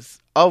masses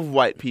of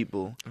white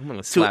people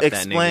to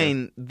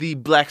explain the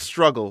black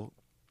struggle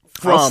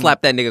from I'll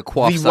slap that nigga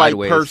quaff the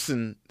sideways. white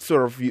person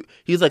sort of view.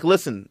 He's like,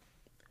 listen,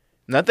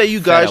 not that you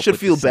guys should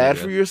feel bad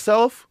for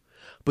yourself,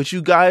 but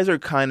you guys are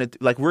kind of,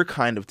 like, we're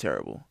kind of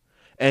terrible.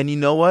 And you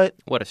know what?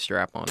 What a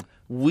strap on.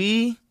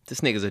 This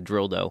nigga's a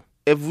drill, though.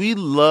 If we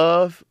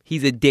love...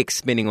 He's a dick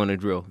spinning on a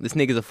drill. This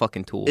nigga's a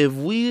fucking tool. If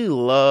we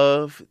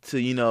love to,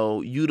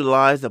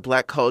 utilize the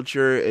black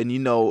culture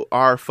and,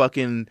 our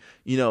fucking,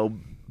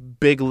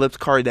 big lips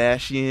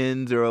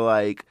Kardashians or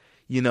like,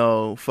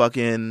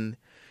 fucking,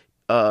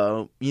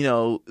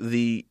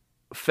 the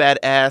fat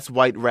ass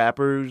white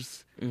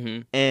rappers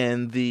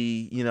and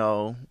the,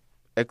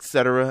 et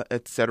cetera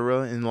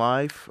in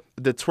life,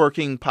 the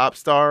twerking pop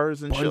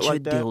stars and shit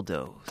like that. Bunch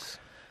of dildos.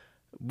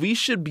 We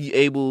should be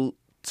able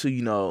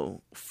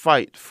to,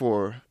 fight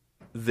for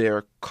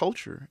their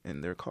culture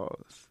and their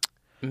cause.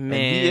 Man.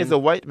 And he, as a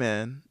white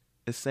man,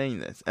 is saying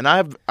this. And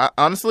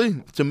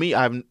honestly, to me,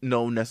 I have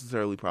no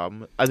necessarily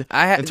problem. In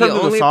terms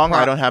of the song,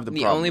 I don't have the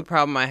problem. The only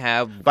problem I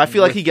have... But I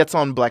feel like he gets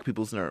on black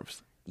people's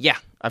nerves. Yeah.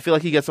 I feel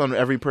like he gets on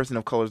every person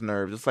of color's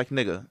nerves. It's like,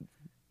 nigga.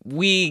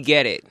 We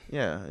get it.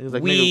 Yeah. It was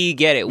like, we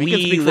get it. We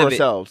can speak for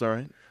ourselves, all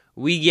right?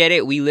 We get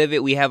it. We live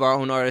it. We have our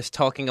own artists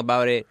talking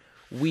about it.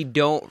 We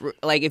don't...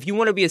 Like, if you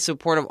want to be a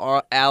supportive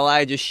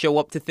ally, just show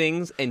up to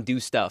things and do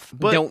stuff.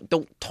 But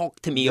don't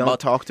talk to me about...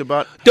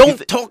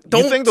 Don't talk.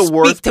 Don't you think the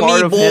worst to part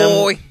me, of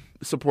boy. him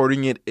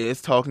supporting it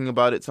is talking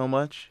about it so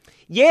much?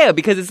 Yeah,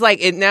 because it's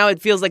like... Now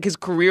it feels like his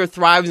career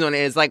thrives on it.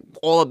 It's like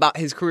all about...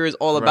 His career is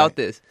all about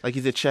this. Like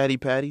he's a chatty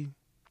patty?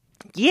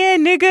 Yeah,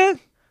 nigga.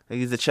 Like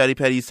he's a chatty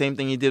patty. Same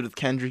thing he did with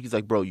Kendrick. He's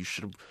like, bro, you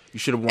should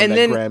have won and that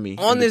then Grammy.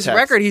 On this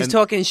record, he's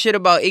talking shit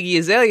about Iggy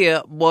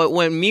Azalea, but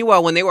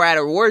meanwhile, when they were at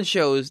award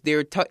shows, they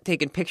were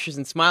taking pictures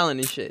and smiling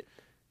and shit.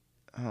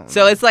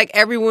 So it's like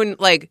everyone,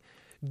 like,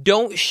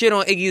 don't shit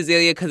on Iggy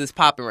Azalea because it's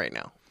popping right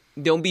now.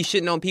 Don't be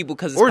shitting on people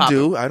because it's popping.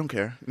 Or do. I don't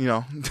care.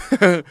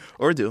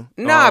 Or do.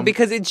 Nah,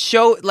 because it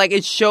shows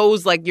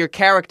like your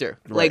character.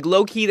 Right. Like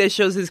low key, that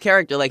shows his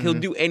character. Like he'll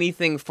do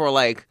anything for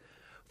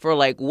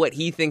what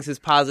he thinks is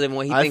positive and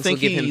what he thinks will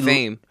give him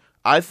fame.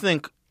 I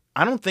think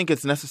I don't think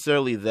it's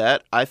necessarily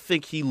that. I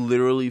think he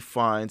literally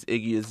finds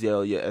Iggy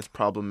Azalea as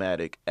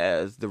problematic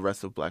as the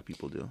rest of black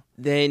people do.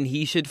 Then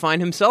he should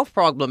find himself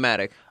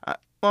problematic.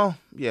 Well,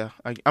 yeah.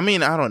 I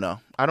mean, I don't know.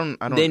 I don't.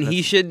 Then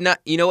he should not.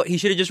 You know what? He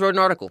should have just wrote an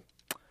article.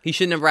 He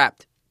shouldn't have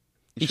rapped.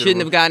 He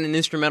shouldn't have gotten an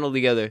instrumental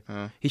together.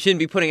 He shouldn't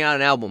be putting out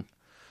an album.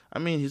 I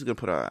mean, he's gonna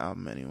put out an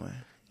album anyway.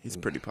 He's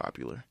pretty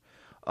popular.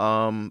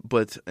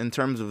 But in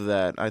terms of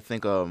that, I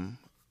think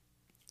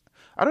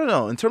I don't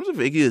know. In terms of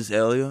Iggy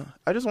Azalea,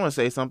 I just want to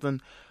say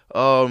something.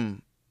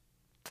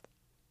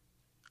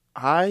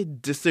 I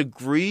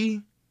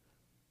disagree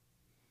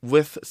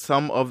with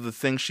some of the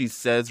things she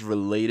says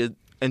related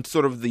and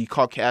sort of the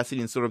caucasity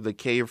and sort of the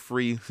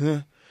carefree,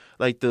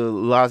 like the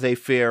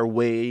laissez-faire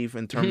wave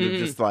in terms of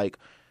just like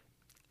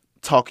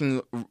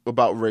talking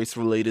about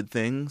race-related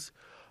things.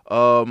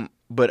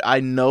 But I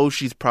know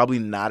she's probably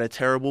not a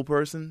terrible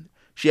person.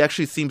 She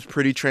actually seems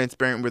pretty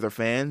transparent with her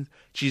fans.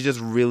 She's just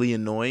really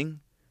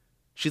annoying.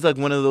 She's like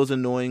one of those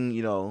annoying,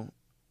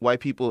 white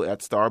people at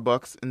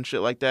Starbucks and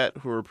shit like that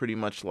who are pretty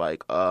much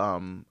like, I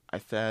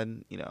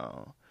said,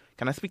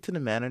 can I speak to the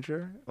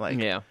manager? Like,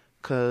 Yeah.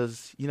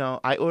 Because,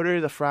 I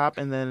ordered a frap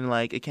and then,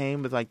 like, it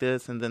came with, like,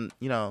 this and then,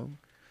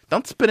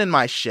 don't spit in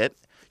my shit.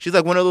 She's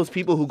like one of those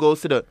people who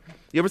goes to the...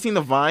 You ever seen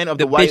the Vine of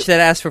the white... bitch that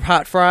asked for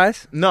hot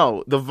fries?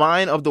 No, the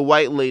Vine of the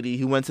white lady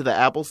who went to the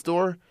Apple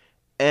store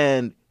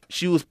and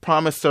she was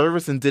promised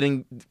service and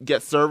didn't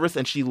get service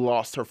and she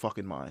lost her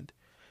fucking mind.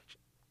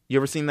 You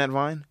ever seen that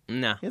Vine?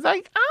 Nah. It's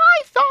like,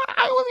 I thought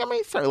I was going to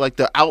make service. Like,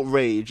 the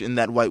outrage in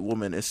that white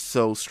woman is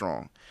so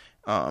strong.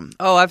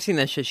 I've seen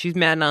that shit. She's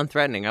mad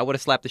non-threatening. I would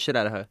have slapped the shit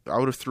out of her. I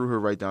would have threw her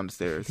right down the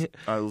stairs.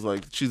 I was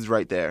like, she's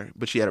right there,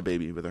 but she had a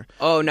baby with her.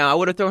 Oh, no, I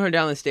would have thrown her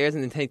down the stairs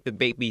and then take the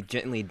baby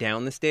gently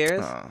down the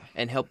stairs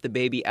and help the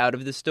baby out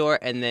of the store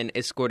and then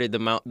escorted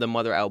the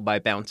mother out by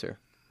bouncer.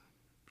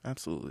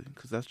 Absolutely,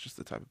 because that's just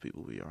the type of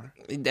people we are.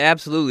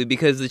 Absolutely,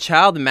 because the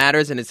child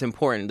matters and it's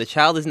important. The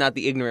child is not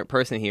the ignorant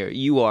person here.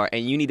 You are,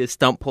 and you need a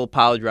stump-pull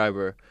pile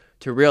driver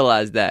to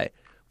realize that.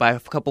 By a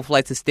couple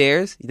flights of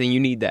stairs, then you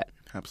need that.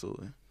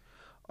 Absolutely.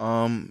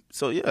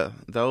 So yeah,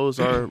 that was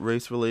our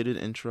race-related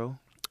intro.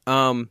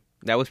 That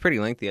was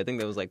pretty lengthy. I think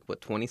that was like,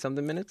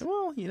 20-something minutes?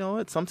 Well, you know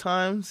what?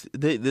 Sometimes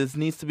this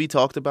needs to be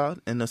talked about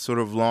in a sort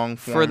of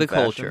long-form For the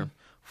fashion. culture.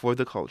 For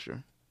the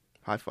culture.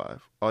 High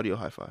five. Audio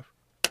high five.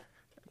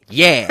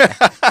 Yeah.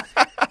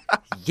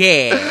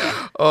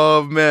 Yeah.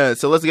 Oh, man.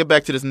 So let's get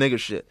back to this nigga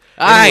shit.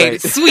 All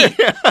right, sweet.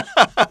 This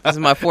is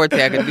my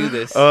forte. I can do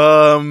this.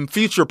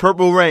 Future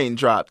Purple Rain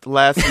dropped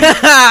last week.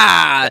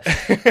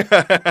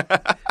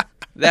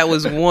 That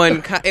was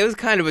it was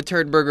kind of a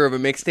turd burger of a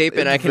mixtape,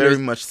 and I can very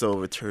much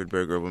so a turd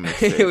burger of a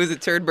mixtape. It was a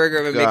turd burger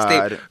of a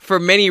mixtape for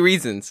many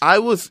reasons.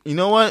 You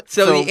know what?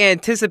 So the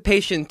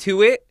anticipation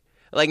to it,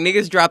 like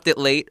niggas dropped it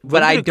late,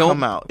 but when did it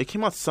come out? It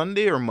came out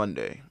Sunday or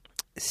Monday?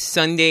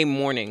 Sunday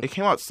morning. It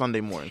came out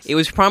Sunday morning. It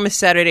was promised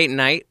Saturday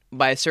night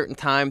by a certain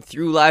time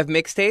through Live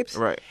Mixtapes.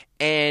 Right.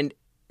 And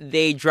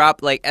they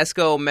dropped like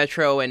Esco,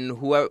 Metro, and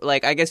whoever.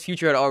 Like I guess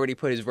Future had already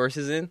put his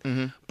verses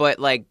in, but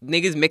like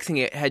niggas mixing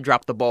it had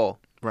dropped the ball.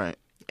 Right.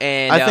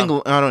 And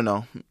I don't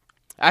know.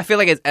 I feel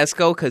like it's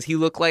Esco because he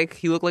looked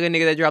like a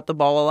nigga that dropped the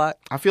ball a lot.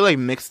 I feel like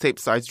mixtape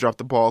sites dropped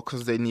the ball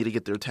because they need to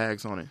get their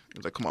tags on it.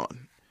 It's like, come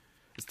on.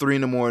 It's 3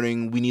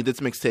 a.m. We need this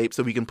mixtape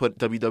so we can put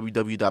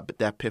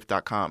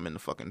www.thatpiff.com in the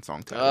fucking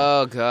song title.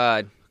 Oh,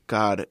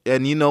 God.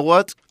 And you know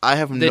what? I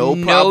have no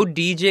problem. No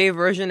DJ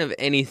version of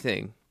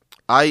anything.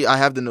 I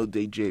have the no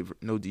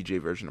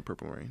DJ version of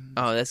Purple Rain.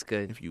 Oh, that's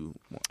good. If you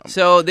want.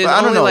 So there's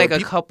only like a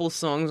couple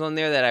songs on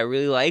there that I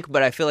really like,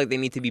 but I feel like they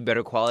need to be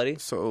better quality.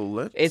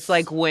 So It's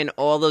like when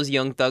all those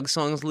Young Thug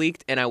songs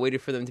leaked, and I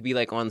waited for them to be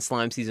like on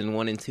Slime Season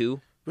 1 and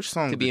 2. Which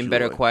song to be in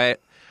better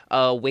quiet?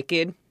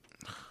 Wicked.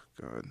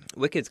 God.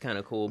 Wicked's kind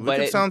of cool, Wicked but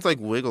it sounds like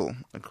Wiggle.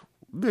 Like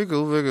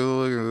Wiggle,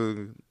 wiggle,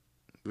 wiggle,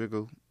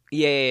 wiggle.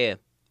 Yeah.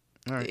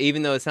 Right.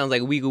 Even though it sounds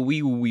like wiggle,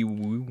 wiggle, wiggle,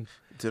 wiggle.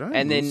 Did I?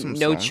 And then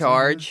No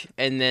Charge,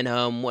 and then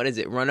what is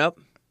it? Run Up.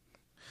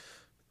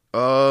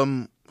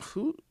 Who?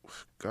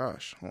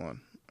 Gosh, hold on. I'm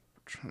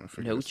trying to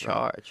figure No this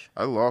Charge.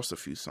 out. I lost a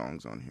few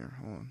songs on here.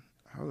 Hold on.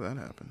 How did that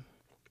happen?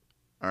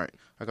 All right,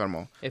 I got them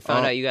all. It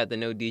found out you got the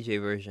no DJ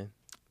version,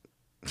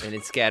 and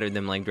it scattered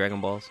them like Dragon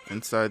Balls.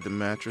 Inside the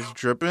Mattress,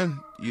 Drippin'.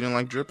 You didn't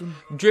like Drippin'?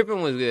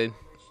 Drippin' was good.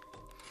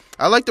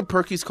 I like the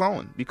Perky's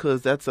Calling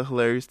because that's a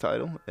hilarious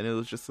title, and it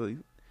was just like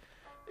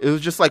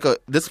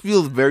this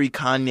feels very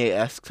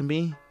Kanye-esque to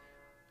me,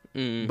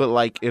 but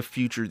like if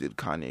Future did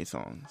Kanye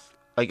songs.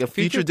 Like if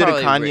Future did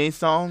a Kanye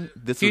song,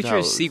 this is how it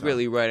would Future's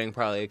secretly writing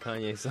probably a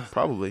Kanye song.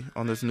 Probably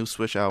on this new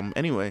Swish album.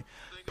 Anyway,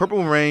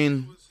 Purple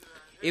Rain.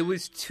 It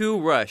was too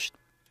rushed.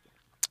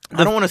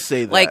 I don't want to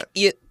say that.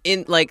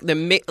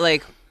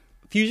 Like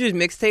Future's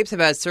mixtapes have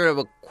had sort of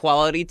a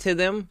quality to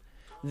them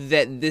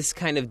that this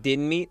kind of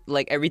didn't meet.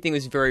 Like everything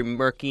was very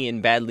murky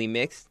and badly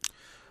mixed.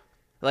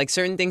 Like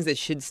certain things that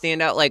should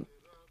stand out, like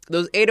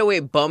those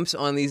 808 bumps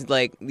on these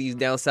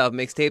down south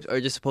mixtapes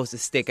are just supposed to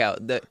stick out.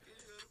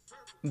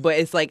 But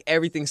it's like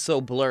everything's so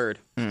blurred.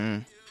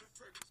 Mm-hmm.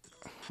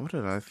 What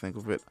did I think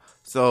of it?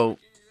 So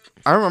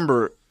I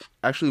remember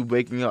actually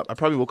waking up. I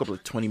probably woke up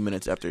like 20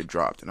 minutes after it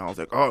dropped, and I was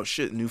like, "Oh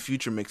shit, new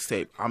Future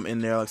mixtape." I'm in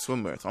there like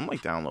swimwear, so I'm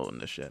like downloading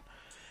this shit,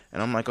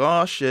 and I'm like,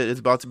 "Oh shit, it's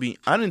about to be."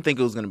 I didn't think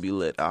it was gonna be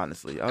lit,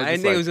 honestly. I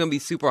didn't think it was gonna be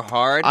super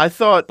hard. I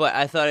thought, but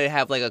I thought it'd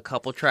have like a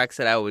couple tracks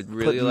that I would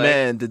really but like.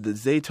 man, did the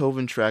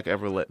Zaytoven track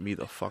ever let me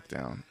the fuck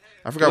down?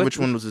 I forgot which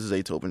one was the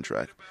Zaytoven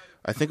track.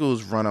 I think it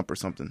was Run Up or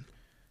something.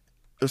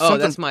 Oh,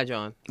 that's my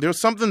John. There was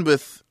something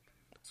with,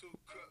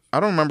 I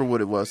don't remember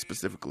what it was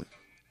specifically,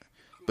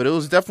 but it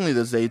was definitely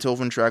the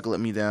Zaytoven track let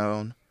me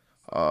down.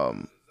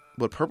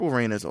 But Purple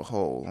Rain as a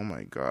whole, oh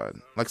my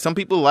god! Like some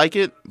people like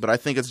it, but I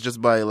think it's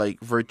just by like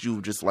virtue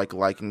of just like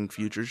liking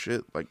Future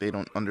shit. Like they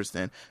don't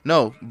understand.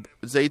 No,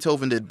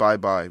 Zaytoven did Bye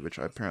Bye, which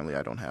apparently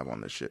I don't have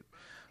on this shit.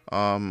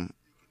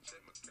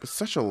 It's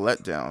such a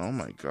letdown. Oh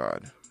my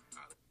god.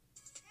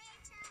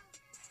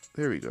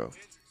 There we go.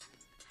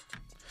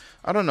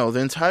 I don't know. The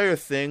entire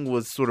thing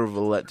was sort of a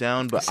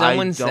letdown, but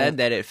someone said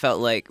that it felt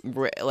like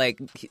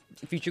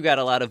Future got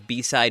a lot of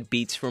B-side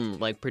beats from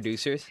like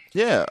producers.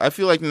 Yeah, I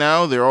feel like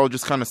now they're all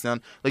just kind of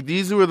sound like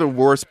these were the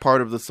worst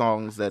part of the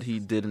songs that he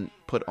didn't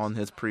put on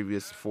his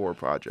previous 4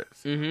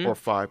 projects or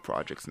 5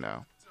 projects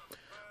now.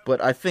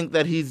 But I think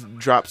that he's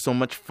dropped so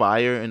much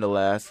fire in the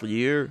last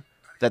year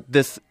that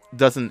this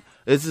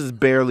is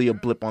barely a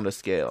blip on the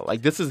scale.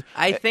 Like this is,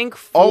 I think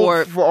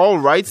for all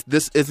rights,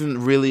 this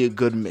isn't really a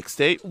good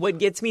mixtape. What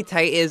gets me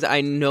tight is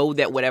I know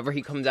that whatever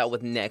he comes out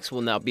with next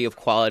will not be of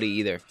quality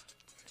either,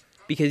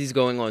 because he's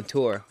going on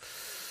tour,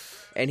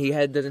 and he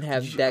doesn't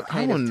have that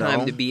kind of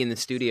time to be in the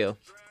studio.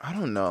 I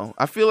don't know.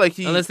 I feel like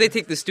unless they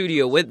take the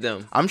studio with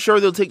them. I'm sure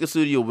they'll take the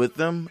studio with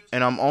them,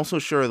 and I'm also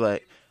sure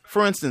like,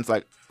 for instance,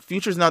 like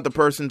Future's not the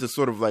person to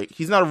sort of like,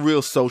 he's not a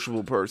real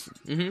sociable person.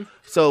 Mm-hmm.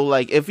 So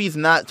like if he's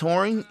not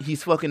touring,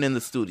 he's fucking in the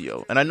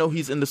studio. And I know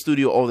he's in the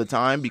studio all the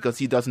time because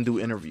he doesn't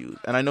do interviews.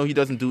 And I know he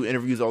doesn't do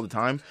interviews all the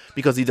time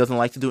because he doesn't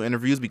like to do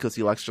interviews because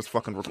he likes just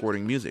fucking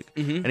recording music.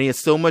 Mm-hmm. And he has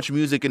so much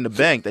music in the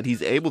bank that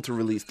he's able to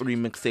release 3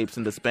 mixtapes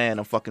in the span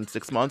of fucking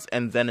 6 months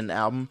and then an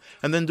album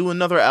and then do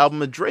another album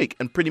with Drake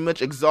and pretty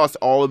much exhaust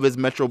all of his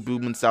Metro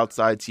Boomin,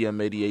 Southside,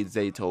 TM88,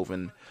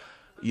 Zaytoven,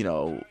 you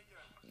know,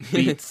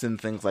 beats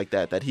and things like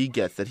that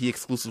he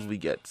exclusively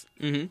gets.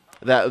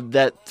 Mm-hmm.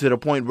 That to the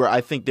point where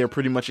I think they're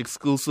pretty much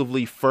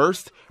exclusively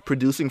first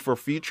producing for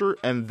Future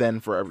and then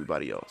for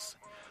everybody else.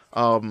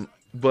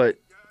 But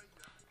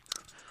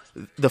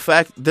the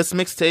fact this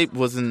mixtape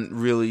wasn't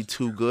really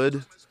too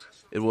good.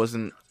 It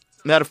wasn't.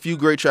 Not a few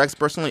great tracks.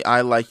 Personally,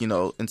 I like, you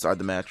know, Inside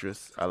the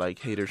Mattress. I like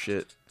Hater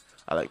Shit.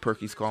 I like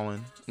Perky's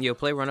Calling. Yo,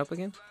 play Run Up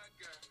again.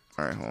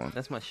 All right, hold on.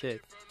 That's my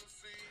shit.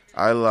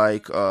 I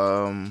like,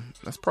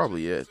 that's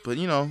probably it. But,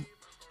 you know,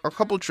 a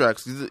couple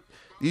tracks.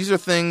 These are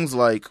things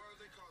like,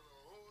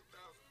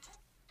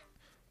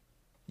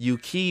 you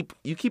keep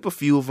a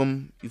few of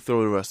them, you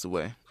throw the rest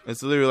away.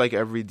 It's literally like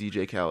every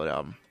DJ Khaled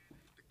album.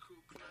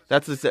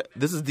 This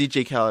is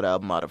DJ Khaled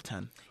album out of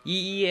 10.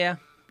 Yeah.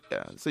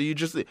 Yeah. So you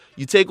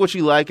take what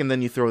you like and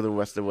then you throw the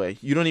rest away.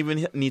 You don't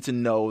even need to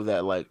know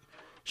that, like,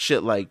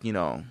 shit like, you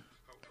know,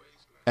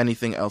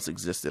 anything else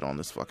existed on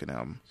this fucking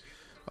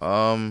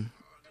album.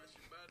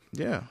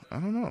 Yeah, I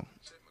don't know.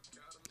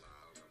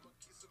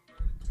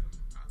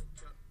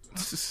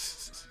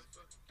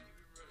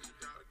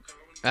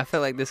 I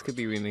feel like this could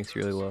be remixed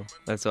really well.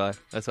 That's why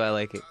I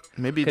like it.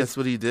 Maybe that's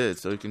what he did,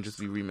 so it can just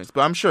be remixed.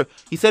 But I'm sure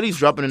he said he's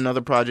dropping another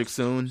project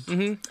soon.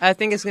 Mm-hmm. I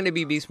think it's gonna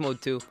be Beast Mode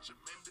 2.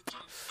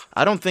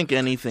 I don't think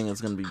anything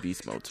is gonna be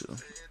Beast Mode 2,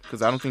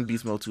 because I don't think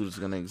Beast Mode 2 is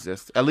gonna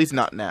exist. At least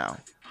not now.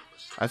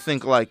 I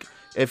think like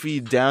if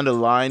he down the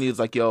line he's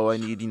like, yo, I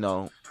need, you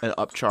know, an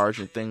upcharge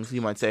and things, he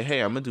might say, hey,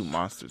 I'm gonna do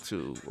Monster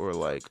 2 or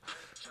like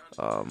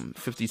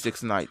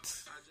 56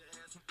 Nights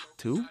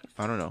 2?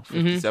 I don't know.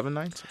 57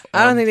 Nights?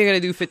 I don't think they're gonna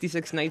do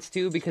 56 Nights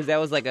 2 because that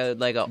was like a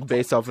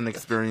based off an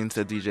experience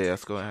that DJ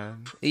Esco had.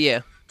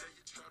 Yeah.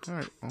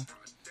 Alright,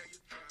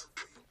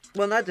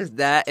 well, not just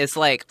that, it's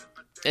like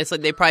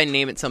they probably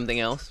name it something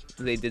else.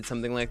 They did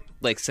something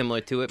like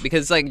similar to it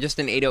because it's like just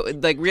an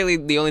 808. Like really,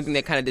 the only thing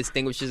that kind of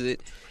distinguishes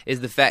it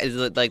is the fact is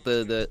like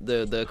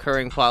the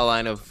occurring plot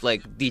line of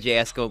like DJ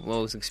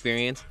Escomo's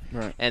experience,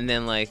 right? And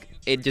then like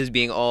it just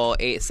being all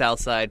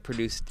Southside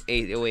produced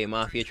 808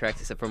 Mafia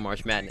tracks except for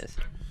March Madness.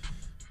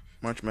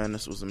 March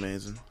Madness was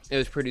amazing. It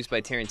was produced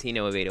by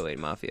Tarantino of 808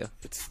 Mafia.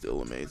 It's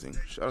still amazing.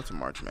 Shout out to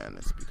March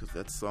Madness because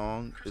that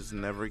song is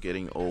never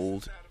getting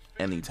old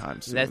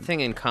anytime soon. That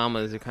thing and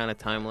commas are kind of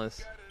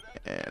timeless.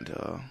 And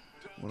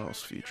what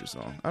else? Future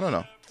song? I don't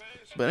know.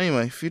 But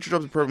anyway, Future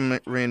dropped the Purple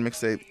Rain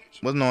mixtape.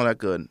 Wasn't all that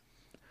good.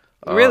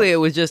 Really,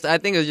 I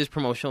think it was just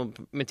promotional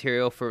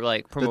material for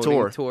like promoting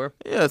the tour.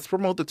 Yeah, it's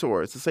promote the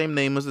tour. It's the same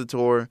name as the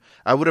tour.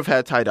 I would have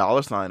had Ty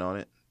Dolla $ign on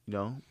it. You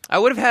know, I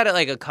would have had it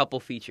like a couple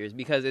features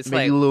because it's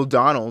maybe like Lil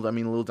Donald. I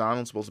mean, Lil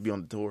Donald's supposed to be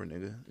on the tour,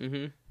 nigga.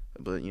 Mm-hmm.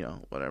 But you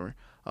know, whatever.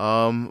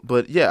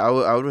 But yeah,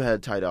 I would have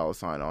had Ty Dolla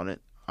 $ign on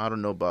it. I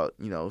don't know about,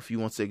 you know, if he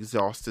wants to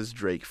exhaust his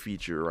Drake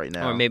feature right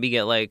now, or maybe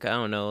get like, I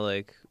don't know,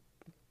 like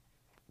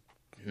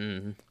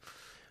who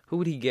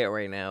would he get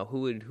right now?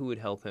 Who would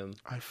help him?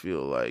 I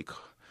feel like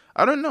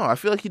I don't know. I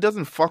feel like he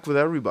doesn't fuck with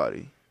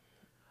everybody.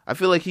 I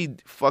feel like he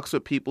fucks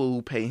with people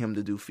who pay him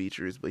to do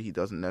features, but he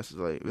doesn't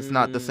necessarily. It's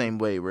not the same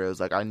way where it's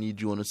like, I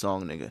need you on a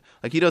song, nigga.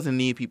 Like, he doesn't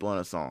need people on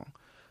a song.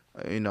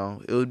 You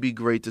know, it would be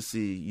great to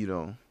see, you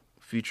know,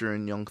 Future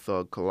and Young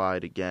Thug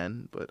collide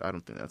again, but I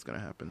don't think that's gonna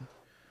happen.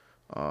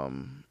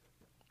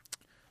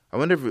 I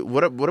wonder if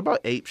what about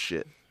Ape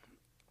Shit?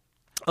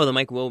 Oh, the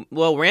Mike Will.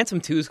 Well, Ransom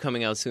 2 is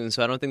coming out soon,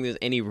 so I don't think there's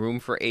any room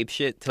for Ape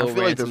Shit till I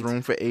feel like there's Ransom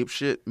room for Ape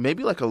Shit.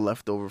 Maybe like a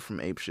leftover from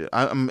Ape Shit.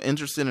 I'm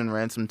interested in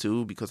Ransom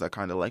 2 because I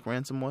kind of like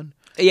Ransom 1.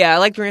 Yeah, I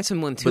liked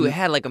Ransom 1 too. But It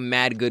had like a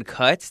mad good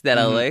cuts that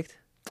I liked.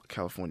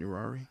 California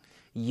Rari.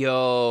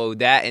 Yo,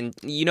 that, and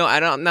you know,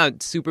 I'm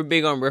not super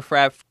big on riff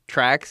raff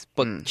tracks,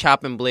 but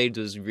Chopping Blades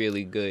was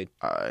really good.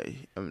 I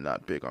am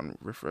not big on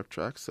riff raff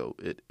tracks, so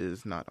it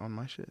is not on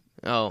my shit.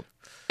 Oh,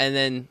 and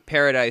then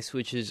Paradise,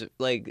 which is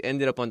like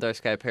ended up on Dark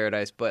Sky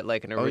Paradise, but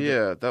like an original.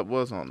 Oh yeah, that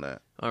was on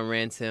that. On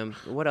Ransom.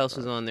 What else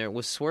was on there?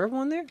 Was Swerve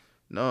on there?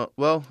 No,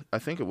 well, I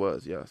think it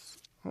was. Yes.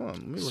 Hold on,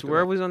 let me look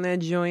Swerve was on that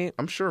joint.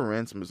 I'm sure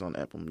Ransom is on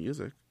Apple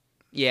Music.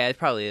 Yeah, it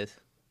probably is.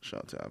 Shout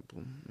out to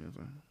Apple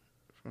Music.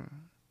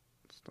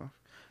 Stuff.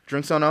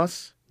 Drinks on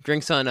Us.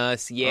 Drinks on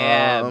Us,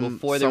 yeah.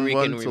 Before the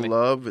Someone Rican to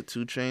Love at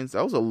 2 Chainz.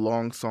 That was a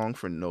long song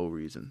for no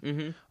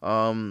reason.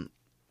 Mm-hmm.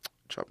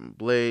 Chopping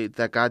Blade.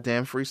 That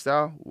goddamn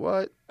freestyle.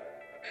 What?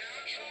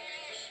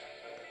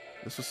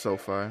 This was so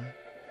fire.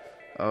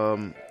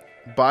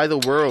 By the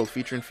World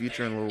featuring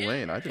Future and Lil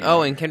Wayne.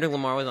 And Kendrick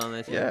Lamar was on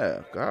this. Yeah,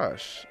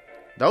 gosh.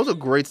 That was a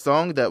great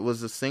song. That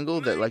was a single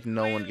that like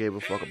no one gave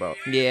a fuck about.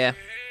 Yeah.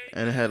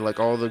 And it had like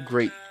all the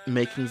great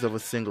makings of a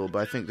single, but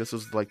I think this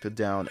was like the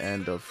down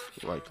end of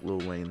like Lil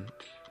Wayne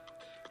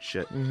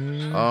shit.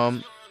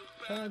 By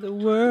the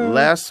World.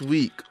 Last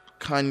week,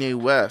 Kanye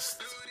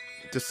West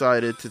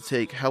decided to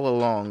take hella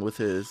long with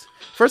his.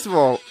 First of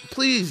all,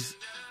 please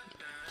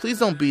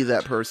don't be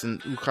that person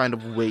who kind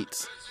of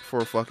waits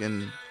for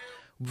the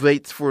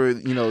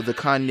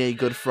Kanye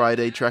Good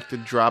Friday track to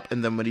drop,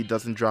 and then when he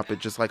doesn't drop it,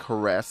 just like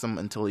harass him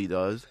until he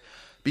does,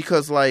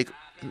 because like,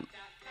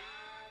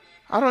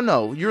 I don't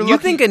know. You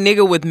think a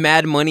nigga with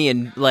mad money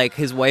and like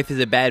his wife is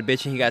a bad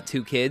bitch and he got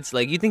 2 kids?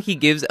 Like, you think he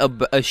gives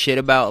a shit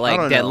about like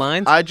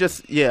deadlines? I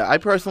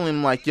personally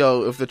am like,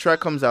 yo, if the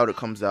track comes out, it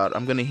comes out.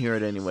 I'm gonna hear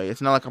it anyway.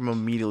 It's not like I'm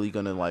immediately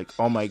gonna like,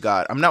 oh my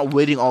god, I'm not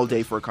waiting all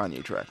day for a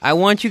Kanye track. I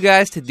want you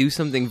guys to do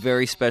something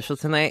very special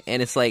tonight,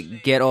 and it's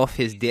like get off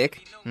his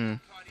dick.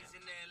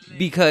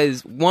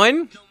 Because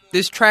one,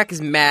 this track is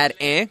mad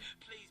It's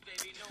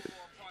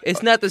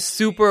not the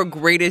super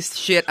greatest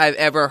shit I've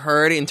ever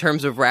heard in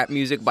terms of rap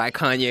music by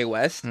Kanye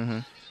West.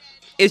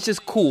 It's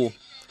just cool.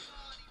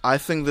 I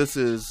think this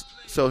is...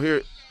 So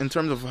here, in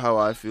terms of how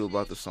I feel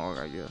about the song,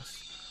 I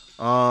guess.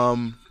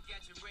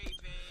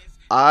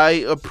 I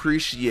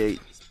appreciate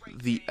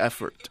the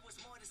effort.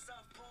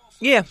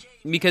 Yeah,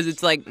 because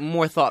it's like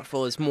more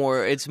thoughtful. It's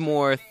more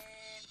of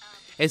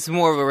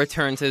a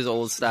return to his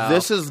old style.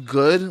 This is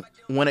good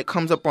when it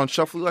comes up on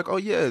shuffle. Like, oh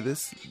yeah,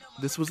 this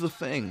was the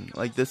thing.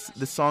 Like this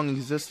song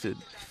existed.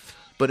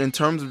 But in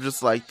terms of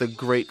just like the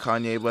great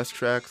Kanye West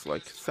tracks,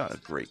 like it's not a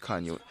great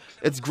Kanye.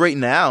 It's great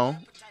now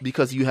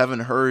because you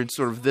haven't heard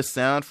sort of this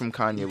sound from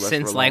Kanye West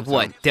since for a like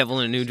long time. what, Devil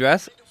in a New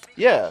Dress?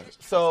 Yeah.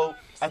 So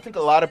I think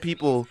a lot of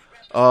people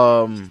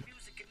are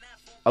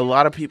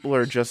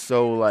just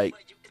so like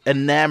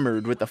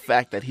enamored with the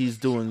fact that he's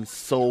doing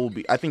soul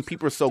beat. I think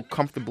people are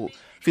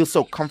feel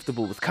so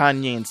comfortable with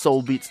Kanye and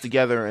soul beats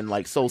together and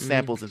like soul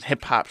samples and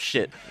hip hop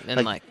shit.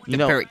 And like the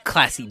very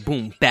classy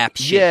boom bap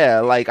shit. Yeah,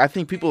 like I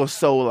think people are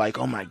so like,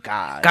 oh my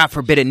god. God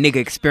forbid a nigga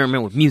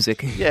experiment with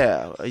music.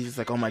 Yeah, he's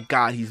like, oh my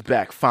god, he's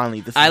back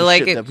finally. This is the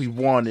like shit that we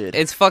wanted.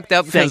 It's fucked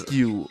up. Thank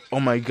you. Oh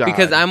my god.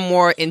 Because I'm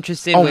more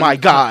interested. Oh my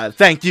god.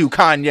 Thank you,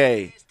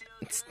 Kanye.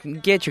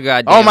 Get your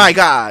goddamn... Oh my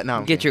god.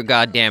 No. Get your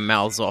goddamn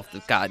mouths off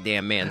the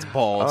goddamn man's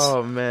balls.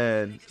 Oh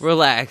man.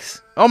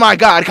 Relax. Oh my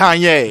god,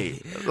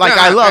 Kanye. Like,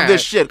 I love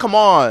this shit. Come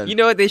on. You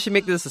know what? They should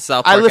make this a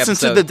South Park I listen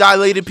episode. to the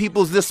Dilated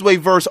Peoples This Way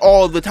verse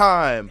all the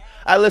time.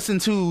 I listen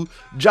to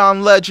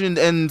John Legend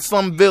and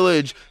Slum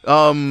Village,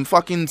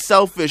 fucking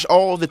Selfish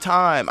all the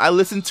time. I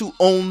listen to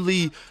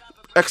only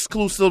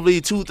exclusively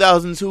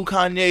 2002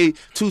 Kanye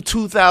to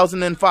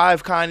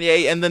 2005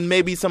 Kanye, and then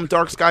maybe some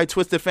Dark Sky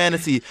Twisted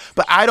Fantasy.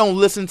 But I don't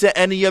listen to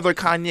any other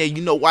Kanye.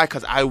 You know why?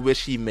 Because I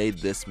wish he made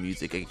this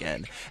music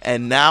again.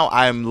 And now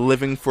I'm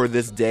living for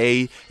this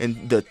day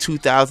in the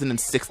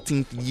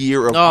 2016th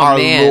year of our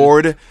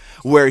Lord,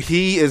 where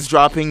he is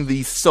dropping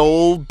these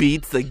soul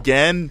beats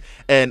again.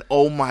 And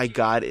oh my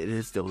god, it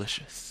is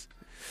delicious.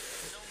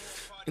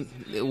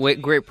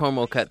 Great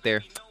promo cut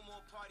there.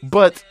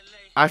 But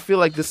I feel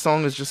like this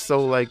song is just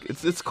so like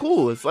it's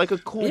cool. It's like a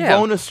cool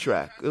bonus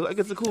track. Like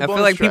it's a cool. I feel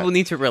like people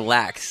need to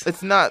relax.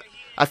 It's not.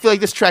 I feel like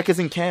this track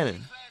isn't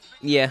canon.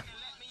 Yeah,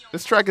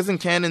 this track isn't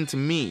canon to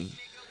me.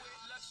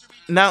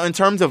 Now, in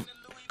terms of,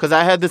 because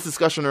I had this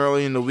discussion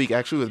early in the week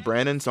actually with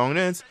Brandon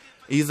Songdance.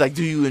 He's like,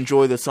 "Do you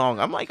enjoy the song?"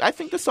 I'm like, "I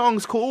think the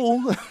song's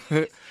cool."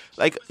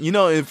 Like, you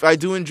know, if I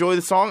do enjoy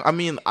the song, I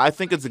mean, I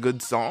think it's a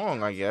good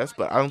song, I guess,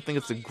 but I don't think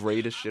it's the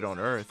greatest shit on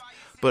earth.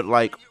 But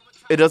like,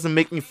 it doesn't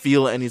make me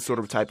feel any sort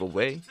of type of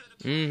way.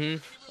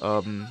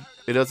 Mm-hmm.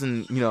 It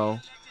doesn't,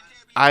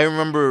 I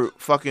remember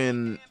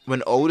fucking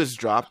when Otis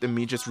dropped and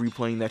me just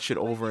replaying that shit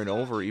over and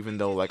over, even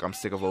though like I'm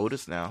sick of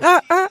Otis now.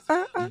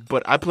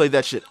 But I played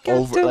that shit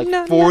over like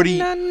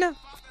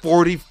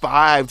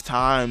 45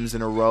 times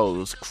in a row. It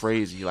was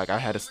crazy. Like I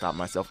had to stop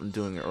myself from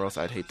doing it or else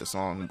I'd hate the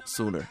song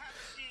sooner.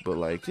 But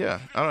like, yeah,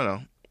 I don't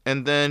know.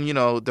 And then,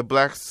 the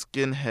Black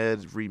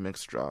Skinhead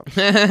remix dropped.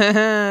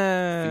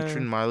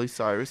 Featuring Miley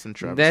Cyrus and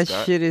Travis Scott.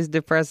 That shit is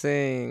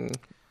depressing.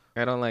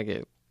 I don't like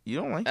it. You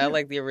don't like it? I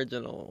like the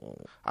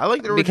original. I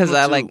like the original because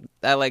I too.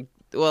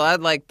 I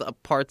like the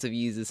parts of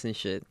Yeezus and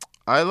shit.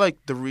 I like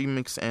the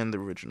remix and the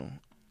original.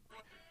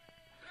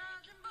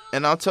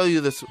 And I'll tell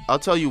you this. I'll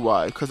tell you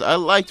why. Because I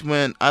like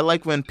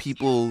when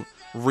people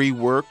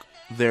rework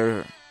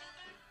their.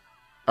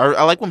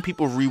 I like when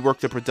people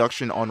rework the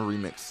production on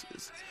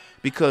remixes,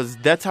 because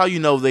that's how you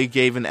know they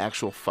gave an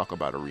actual fuck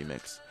about a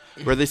remix.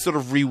 Where they sort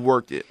of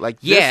reworked it. Like,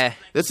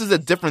 this is a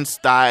different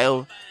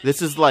style.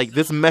 This is like,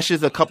 this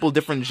meshes a couple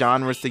different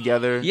genres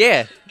together.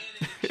 Yeah.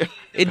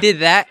 It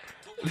did that.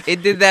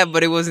 It did that,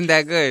 but it wasn't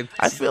that good.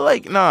 I feel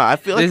like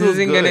this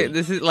isn't good.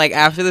 This is like,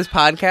 after this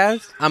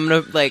podcast, I'm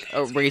gonna like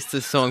erase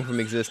this song from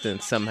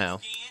existence somehow.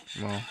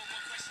 Well,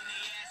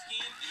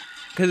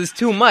 because it's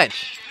too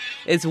much.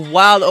 It's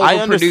wild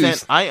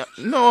overproduced.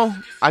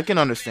 I can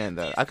understand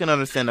that. I can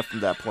understand that from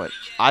that point.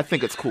 I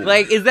think it's cool.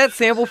 Like, is that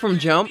sample from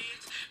Jump?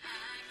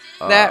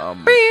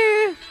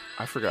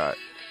 I forgot.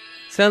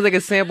 Sounds like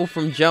a sample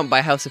from Jump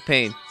by House of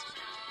Pain.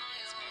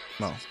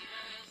 No.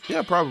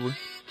 Yeah, probably.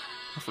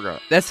 I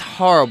forgot. That's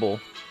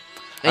horrible.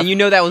 And you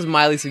know that was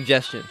Miley's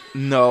suggestion.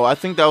 No, I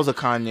think that was a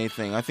Kanye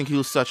thing. I think he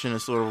was such in a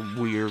sort of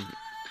weird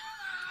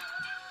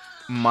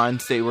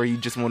mind state where he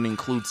just wanted to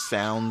include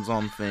sounds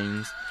on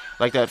things.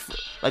 Like that,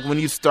 like when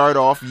you start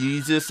off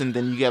Yeezus and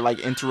then you get like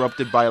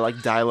interrupted by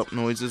like dial-up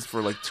noises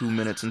for like 2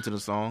 minutes into the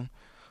song.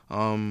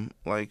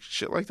 Like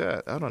shit like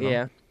that. I don't know.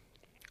 Yeah.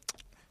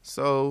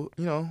 So,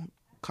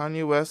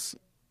 Kanye West,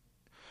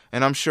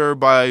 and I'm sure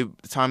by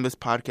the time this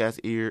podcast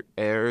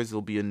airs,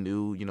 there'll be a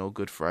new,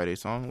 Good Friday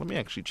song. Let me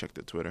actually check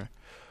the Twitter.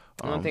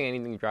 I don't think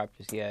anything dropped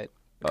just yet.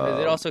 Because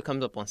it also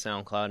comes up on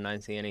SoundCloud, and I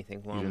didn't see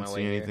anything on my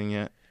way here. You didn't see anything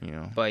yet?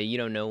 But you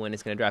don't know when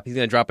it's going to drop. He's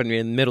going to drop it in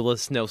the middle of a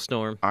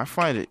snowstorm. I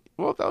find it,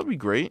 well, that would be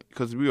great,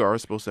 because we are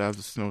supposed to have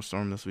the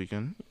snowstorm this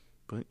weekend.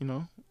 But,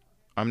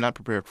 I'm not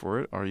prepared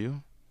for it. Are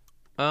you?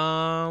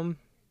 I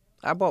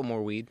bought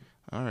more weed.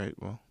 All right,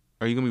 well.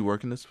 Are you going to be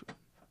working this?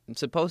 I'm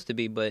supposed to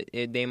be, but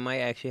they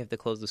might actually have to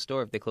close the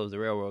store if they close the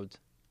railroads.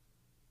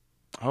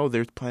 Oh,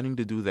 they're planning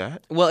to do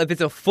that? Well, if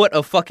it's a foot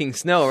of fucking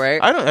snow,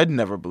 right? I'd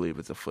never believe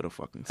it's a foot of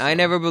fucking snow. I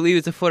never believe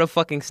it's a foot of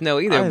fucking snow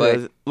either,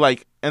 but...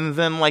 Like, and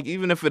then, like,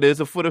 even if it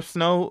is a foot of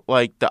snow,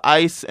 like, the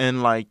ice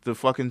and, like, the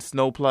fucking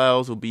snow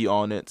plows will be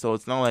on it, so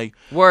it's not like...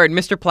 Word,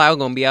 Mr. Plow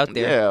gonna be out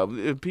there.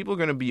 Yeah, people are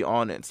gonna be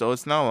on it, so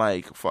it's not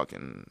like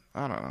fucking...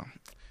 I don't know.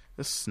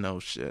 This snow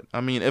shit.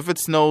 I mean, if it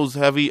snows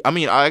heavy... I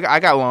mean, I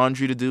got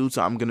laundry to do,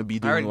 so I'm gonna be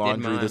doing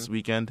laundry this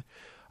weekend.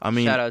 I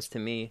mean... Shout-outs to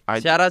me.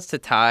 Shout-outs to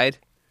Tide.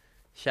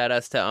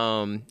 Shout-outs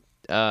to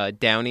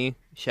Downey.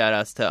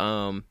 Shout-outs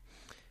to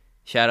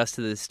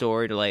the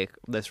store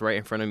that's right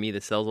in front of me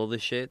that sells all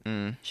this shit.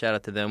 Shout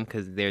out to them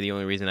because they're the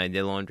only reason I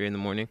did laundry in the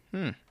morning.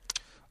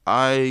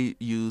 I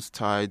use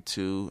Tide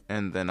too,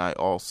 and then I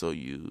also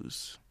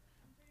use...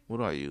 What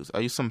do I use? I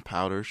use some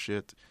powder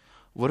shit.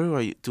 What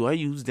do I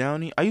use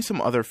Downey? I use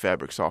some other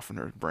fabric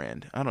softener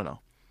brand. I don't know.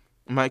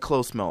 My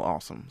clothes smell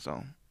awesome,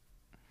 so.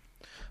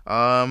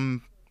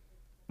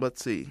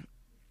 Let's see.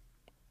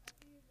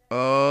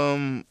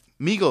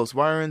 Migos,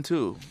 Wire in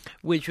 2.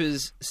 Which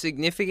was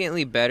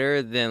significantly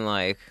better than,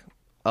 like,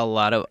 a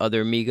lot of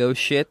other Migos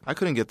shit. I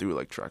couldn't get through,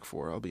 like, track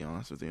 4, I'll be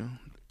honest with you.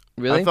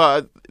 Really? I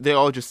thought they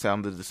all just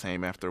sounded the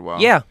same after a while.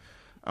 Yeah.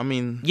 I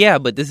mean... Yeah,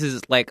 but this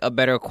is, like, a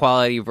better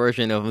quality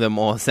version of them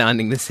all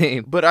sounding the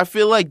same. But I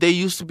feel like they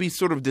used to be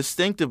sort of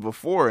distinctive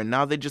before, and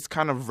now they just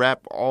kind of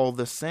rap all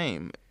the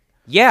same.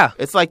 Yeah.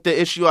 It's like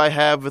the issue I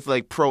have with,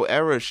 like,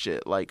 Pro-Era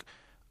shit. Like,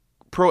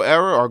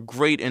 Pro-Era are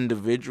great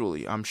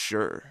individually, I'm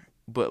sure.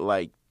 But,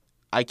 like,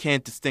 I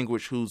can't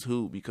distinguish who's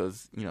who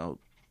because,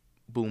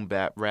 boom,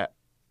 bap, rap,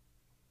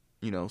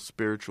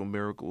 spiritual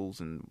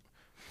miracles and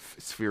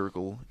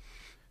spherical...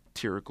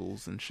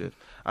 Tiricles and shit.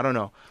 I don't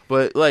know.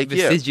 But like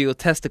vestigial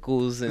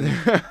testicles and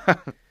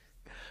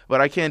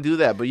but I can't do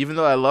that. But even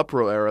though I love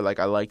Pro-Era, like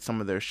I like some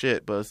of their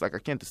shit, but it's like I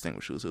can't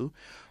distinguish who's who.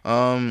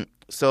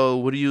 So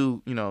what do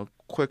you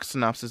quick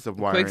synopsis of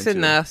Wire in 2? Quick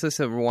synopsis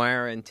of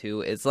Wire in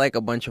 2. It's like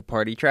a bunch of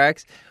party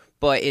tracks,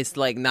 but it's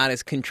like not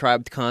as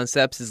contrived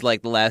concepts as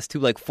like the last two,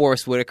 like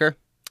Forrest Whitaker.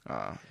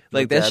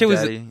 Like that shit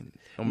was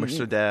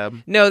Mr.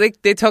 Dab. No,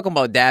 they talking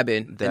about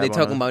dabbing. Dab and they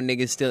talking about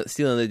niggas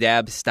stealing the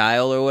dab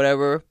style or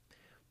whatever.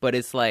 But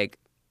it's like,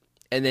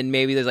 and then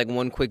maybe there's like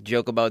one quick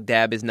joke about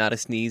dab is not a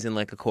sneeze in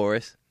like a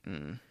chorus.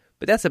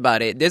 But that's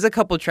about it. There's a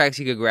couple tracks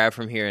you could grab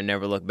from here and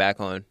never look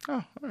back on. Oh,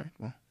 all right.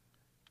 Well,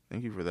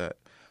 thank you for that.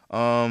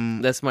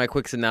 That's my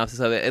quick synopsis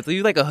of it. If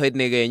you like a hood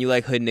nigga and you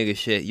like hood nigga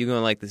shit, you're going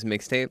to like this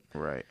mixtape.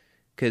 Right.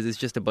 because it's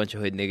just a bunch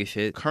of hood nigga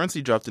shit.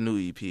 Currency dropped a new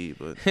EP,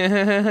 but it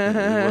wasn't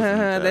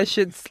that. That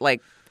shit's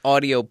like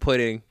audio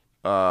pudding.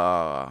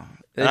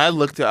 And I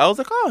looked at, I was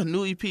like, oh,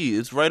 new EP.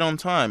 It's right on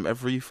time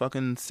every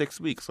fucking 6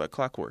 weeks, like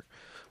clockwork.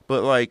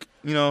 But like,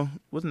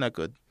 wasn't that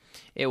good.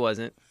 It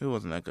wasn't. It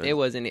wasn't that good. It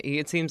wasn't.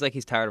 It seems like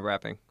he's tired of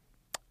rapping.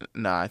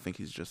 Nah, I think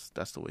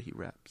that's the way he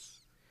raps.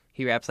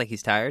 He raps like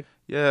he's tired?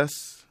 Yes,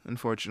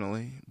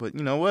 unfortunately. But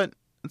you know what?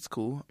 It's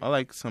cool. I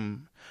like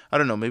I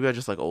don't know, maybe I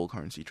just like old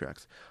Currency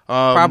tracks.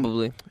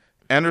 Probably.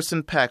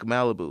 Anderson .Paak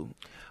Malibu.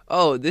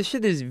 Oh, this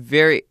shit is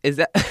is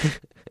that...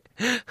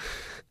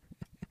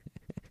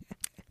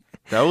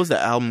 That was the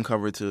album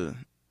cover to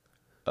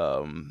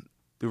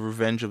The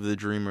Revenge of the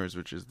Dreamers,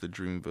 which is the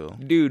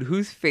Dreamville. Dude,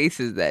 whose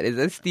face is that? Is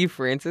that Steve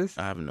Francis?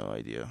 I have no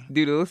idea.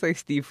 Dude, it looks like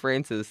Steve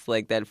Francis,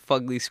 like that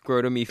fugly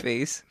scrotumy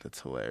face.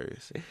 That's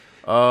hilarious.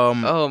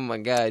 Oh my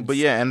god. But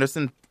yeah,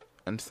 Anderson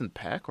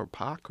 .Paak or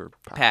Pac or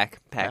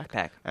Pac.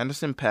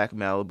 Anderson .Paak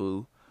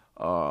Malibu.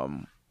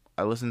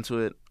 I listened to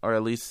it, or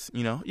at least,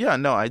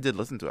 I did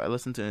listen to it. I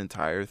listened to the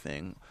entire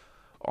thing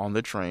on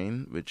the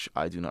train, which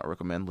I do not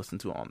recommend listen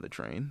to on the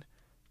train.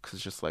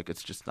 Because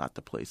it's just not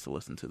the place to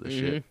listen to this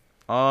shit.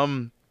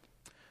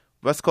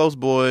 West Coast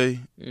Boy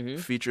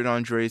featured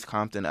on Dre's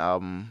Compton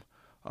album.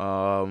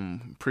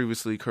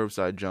 Previously,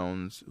 Curbside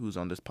Jones, who's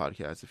on this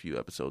podcast a few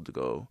episodes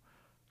ago,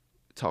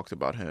 talked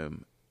about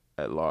him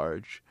at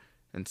large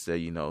and said,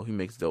 he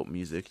makes dope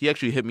music. He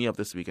actually hit me up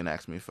this week and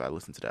asked me if I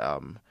listened to the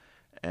album.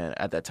 And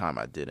at that time,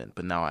 I didn't.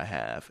 But now I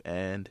have.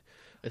 And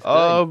it's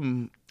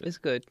good. It's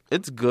good.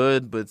 It's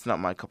good, but it's not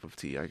my cup of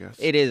tea, I guess.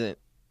 It isn't.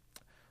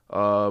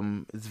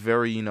 It's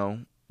very,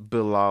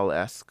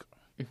 Bilal-esque.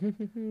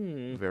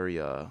 Very,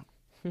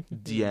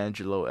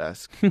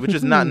 D'Angelo-esque, which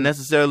is not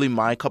necessarily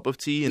my cup of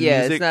tea in music.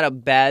 Yeah, it's not a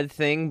bad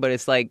thing, but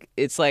it's like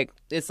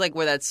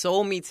where that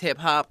soul meets hip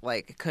hop,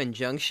 like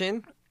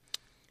conjunction,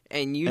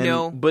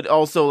 and but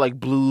also like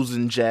blues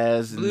and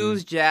jazz,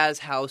 jazz,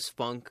 house,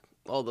 funk,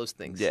 all those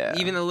things. Yeah,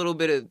 there's even a little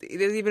bit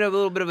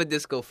of a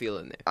disco feel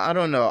in there. I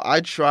don't know.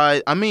 I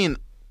tried. I mean,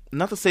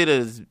 not to say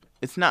that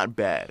it's not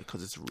bad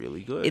because it's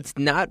really good. It's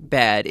not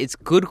bad. It's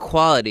good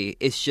quality.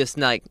 It's just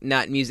not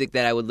music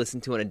that I would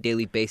listen to on a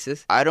daily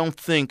basis. I don't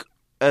think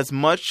as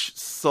much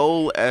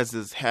soul as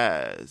it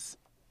has,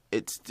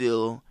 it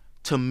still,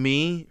 to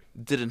me,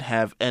 didn't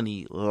have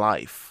any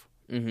life.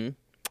 Mm-hmm.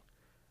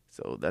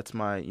 So that's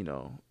my,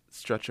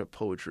 stretch of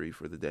poetry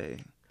for the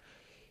day.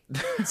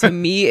 To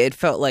me, it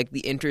felt like the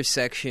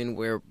intersection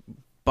where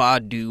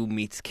Badu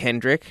meets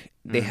Kendrick.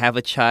 They have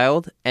a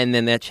child, and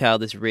then that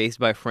child is raised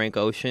by Frank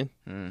Ocean,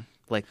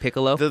 like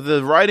Piccolo.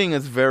 The writing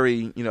is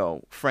very,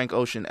 Frank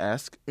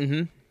Ocean-esque.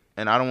 Mm-hmm.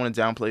 And I don't want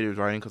to downplay his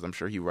writing because I'm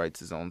sure he writes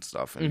his own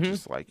stuff. And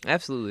just like...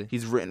 Absolutely.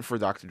 He's written for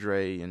Dr.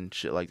 Dre and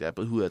shit like that.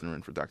 But who hasn't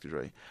written for Dr.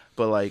 Dre?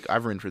 But like,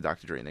 I've written for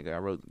Dr. Dre, nigga. I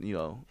wrote,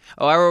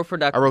 Oh, I wrote for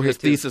Dr. Dre, I wrote his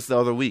thesis the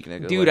other week,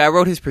 nigga. Dude, I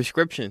wrote his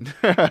prescription.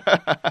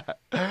 But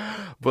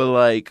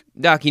like...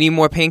 Doc, you need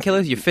more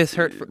painkillers? Your fist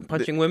hurt for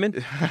punching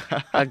women?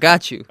 I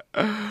got you.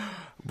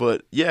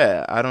 But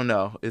yeah, I don't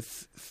know.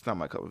 It's not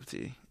my cup of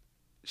tea.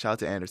 Shout out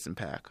to Anderson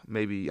 .Paak.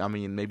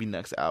 Maybe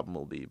next album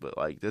will be, but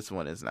like this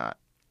one is not.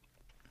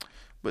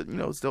 But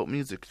it's dope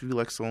music. If you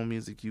like soul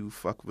music, you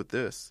fuck with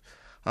this.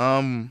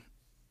 What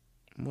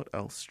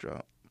else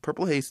dropped?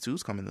 Purple Haze 2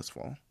 is coming this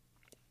fall.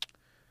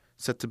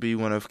 Set to be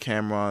one of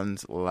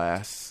Cameron's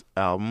last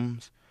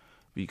albums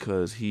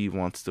because he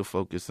wants to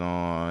focus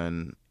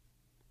on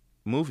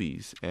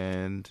movies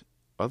and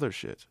other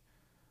shit.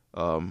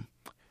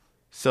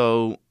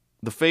 So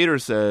the Fader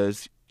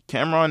says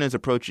Cameron is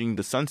approaching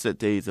the sunset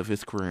days of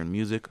his career in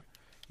music.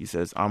 He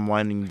says, I'm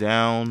winding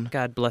down.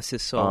 God bless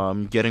his soul.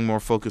 Getting more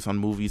focus on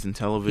movies and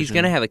television. He's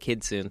going to have a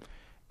kid soon.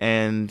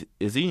 And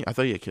is he? I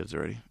thought he had kids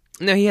already.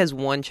 No, he has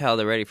one child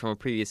already from a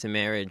previous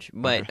marriage,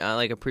 but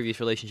like a previous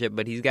relationship.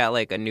 But he's got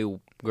like a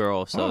new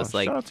girl, so it's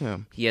like shout out to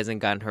him. He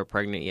hasn't gotten her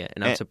pregnant yet,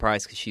 and I'm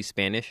surprised because she's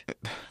Spanish.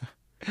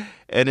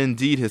 And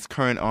indeed, his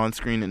current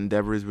on-screen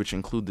endeavors, which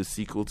include the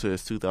sequel to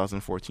his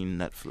 2014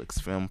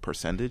 Netflix film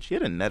Percentage. He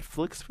had a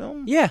Netflix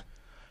film? Yeah.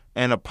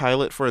 And a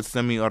pilot for a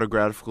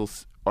semi-autobiographical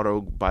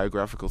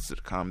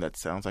sitcom that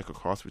sounds like a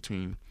cross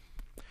between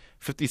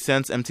 50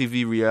 Cent's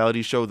MTV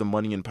reality show The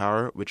Money and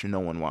Power, which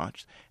no one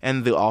watched,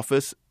 and The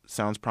Office.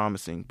 Sounds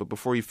promising, but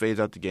before he fades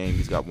out the game,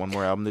 he's got one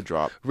more album to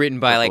drop. Written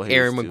by like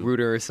Aaron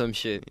Magruder or some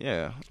shit.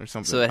 Yeah, or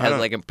something. So it has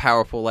like a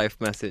powerful life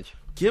message.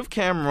 Give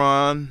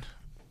Cameron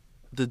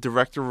the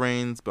director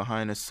reins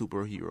behind a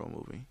superhero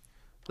movie.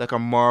 Like a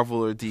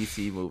Marvel or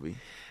DC movie.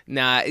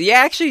 Nah, yeah,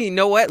 actually, you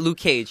know what? Luke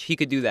Cage, he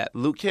could do that.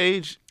 Luke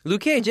Cage,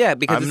 yeah,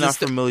 because I'm not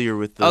familiar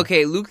with the...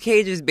 Okay, Luke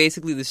Cage is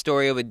basically the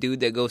story of a dude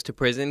that goes to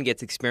prison,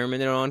 gets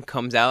experimented on,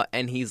 comes out,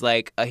 and he's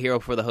like a hero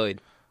for the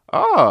hood.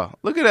 Oh,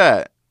 look at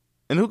that.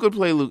 And who could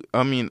play Luke?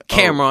 I mean...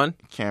 Cameron.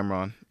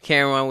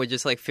 Cameron with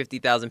just like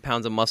 50,000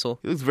 pounds of muscle.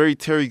 He looks very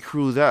Terry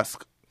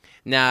Crews-esque.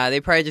 Nah,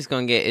 they probably just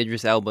gonna get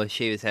Idris Elba,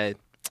 shave his head.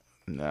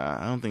 Nah,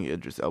 I don't think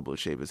Idris Elba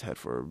shave his head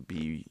for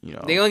They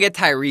gonna get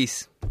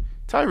Tyrese.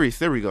 Tyrese,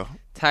 there we go.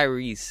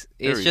 Tyrese.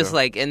 There It's we just go.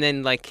 like, and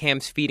then like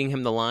Cam's feeding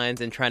him the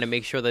lines and trying to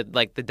make sure that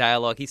like the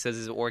dialogue he says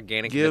is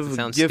organic. It doesn't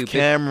sound Give stupid.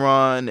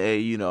 Cameron a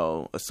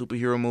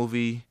superhero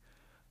movie.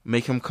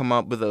 Make him come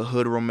up with a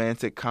hood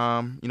romantic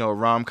a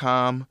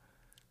rom-com.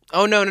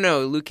 Oh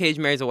no. Luke Cage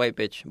marries a white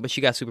bitch, but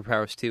she got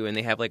superpowers too, and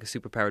they have like a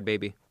superpowered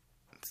baby.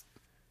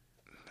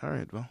 All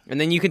right, well.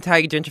 And then you can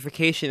tie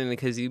gentrification in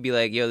because you'd be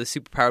like, yo, the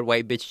superpowered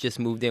white bitch just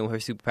moved in with her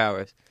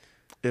superpowers.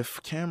 If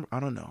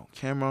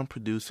Cameron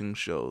producing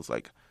shows,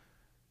 like,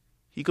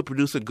 he could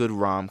produce a good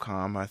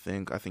rom-com, I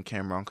think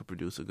Cameron could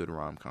produce a good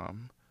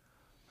rom-com.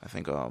 I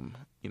think,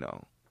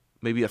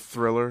 maybe a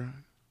thriller.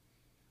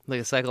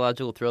 Like a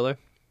psychological thriller?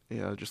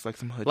 Yeah, just like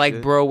some hood Like,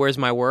 shit. Bro, Where's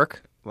My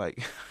Work?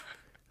 Like,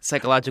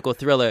 Psychological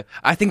thriller.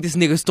 I think this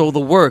nigga stole the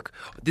work.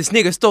 This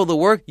nigga stole the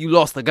work. You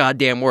lost the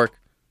goddamn work.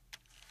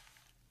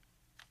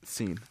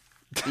 scene.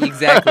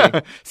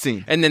 Exactly.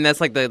 Scene. And then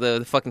that's like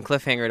the fucking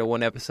cliffhanger to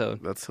one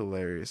episode. That's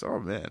hilarious. Oh,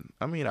 man.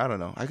 I mean, I don't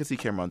know. I could see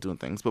Cameron doing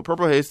things. But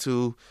Purple Haze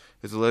 2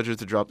 is alleged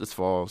to drop this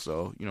fall.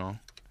 So,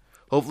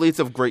 hopefully it's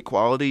of great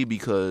quality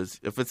because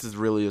if this is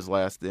really his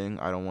last thing,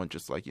 I don't want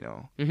just like,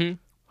 Mm-hmm.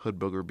 hood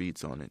booger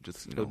beats on it.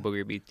 Just, Good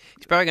booger beats.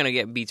 He's probably going to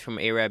get beats from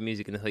A-Rap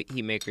Music and the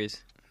Heat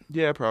Makers.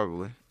 Yeah,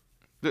 probably.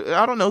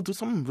 I don't know. Do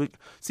something.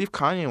 See if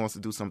Kanye wants to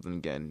do something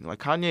again. Like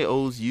Kanye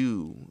owes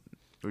you,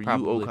 or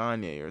Probably. you owe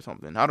Kanye or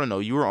something. I don't know.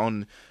 You were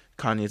on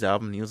Kanye's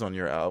album. And he was on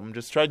your album.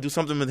 Just try to do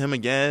something with him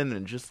again,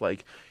 and just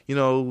like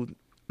I'm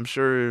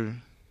sure.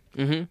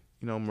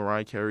 Mm-hmm.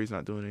 Mariah Carey's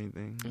not doing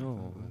anything.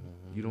 Oh.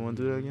 You don't want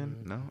to do that again?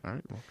 No. All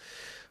right.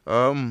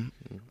 Well,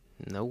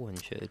 No one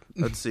should.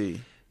 let's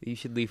see. You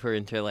should leave her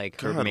into like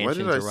her God, why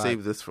mansion did I to rot.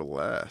 save this for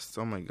last?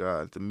 Oh my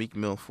God, the Meek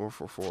Mill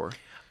 444.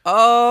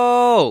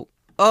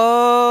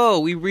 Oh,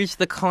 we reached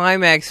the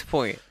climax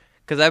point.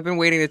 Because I've been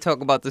waiting to talk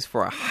about this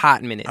for a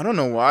hot minute. I don't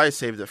know why I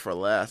saved it for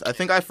last. I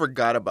think I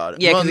forgot about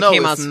it. Yeah, well, 'cause it no,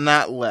 came it's out-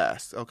 not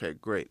last. Okay,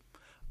 great.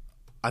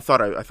 I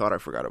thought I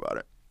forgot about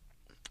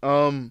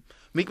it.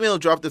 Meek Mill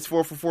dropped this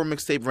 444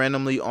 mixtape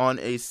randomly on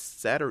a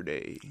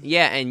Saturday.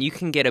 Yeah, and you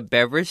can get a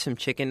beverage, some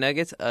chicken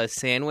nuggets, a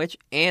sandwich,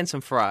 and some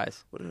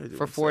fries What did I do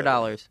for on $4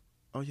 Saturday?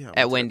 Oh yeah, at what's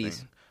that Wendy's.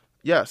 thing?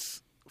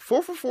 Yes,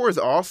 444 is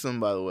awesome.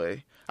 By the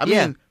way, I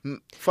Yeah.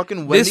 mean,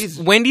 fucking Wendy's.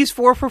 This Wendy's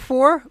 4 for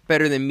 $4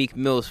 better than Meek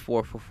Mill's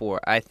 4 for $4,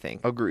 I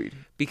think. Agreed.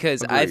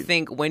 Because I Agreed.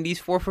 think Wendy's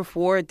 4 for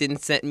 $4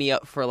 didn't set me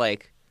up for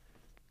like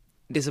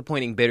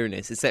disappointing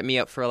bitterness. It set me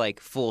up for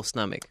like full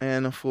stomach.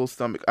 And a full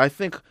stomach. I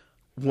think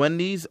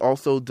Wendy's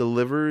also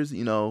delivers,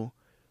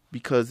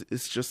 because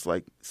it's just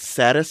like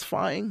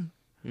satisfying.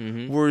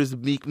 Mm-hmm. Whereas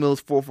Meek Mill's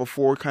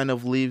 444 kind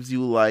of leaves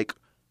you like,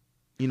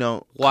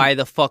 Why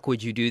the fuck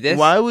would you do this?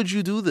 why would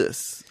you do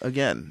this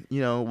again?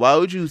 Why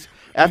would you,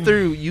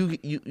 after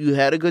you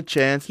had a good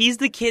chance? He's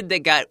the kid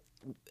that got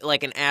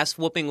like an ass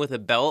whooping with a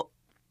belt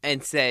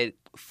and said,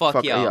 fuck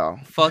Fuck y'all. y'all.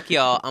 Fuck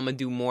y'all. I'm going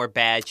to do more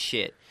bad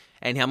shit.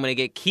 And I'm going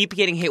to keep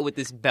getting hit with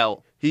this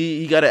belt.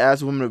 He got to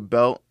ask woman a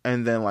belt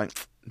and then like,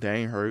 that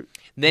ain't hurt.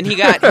 Then he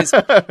got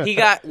he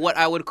got what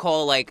I would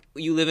call like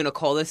you live in a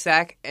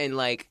cul-de-sac and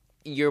like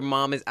your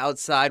mom is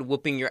outside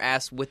whooping your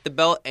ass with the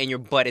belt and your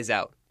butt is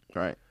out.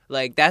 Right.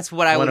 Like that's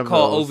what I One would of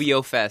call those.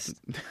 OVO fest.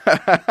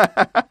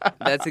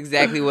 That's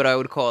exactly what I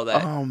would call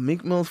that. Oh,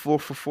 Meek Mill's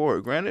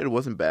 444. Granted, it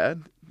wasn't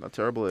bad. Not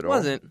terrible at It all.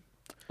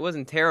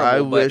 wasn't terrible, I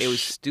but wish- it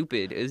was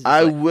stupid. It was just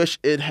I like, wish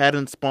it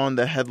hadn't spawned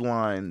the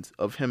headlines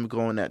of him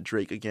going at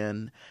Drake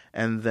again,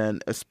 and then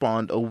it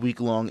spawned a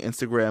week-long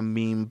Instagram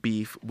meme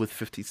beef with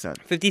 50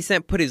 Cent. 50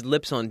 Cent put his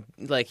lips on,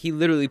 like he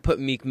literally put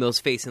Meek Mill's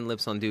face and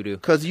lips on doo-doo.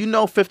 Because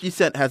 50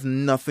 Cent has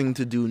nothing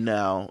to do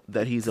now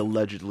that he's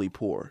allegedly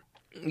poor.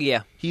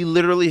 Yeah. He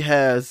literally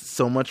has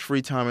so much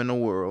free time in the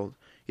world.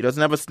 He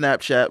doesn't have a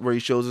Snapchat where he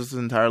shows us his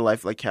entire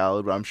life like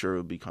Khaled, but I'm sure it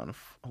would be kind of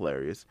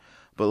hilarious.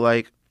 But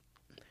like,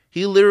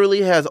 he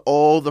literally has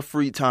all the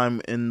free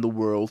time in the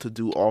world to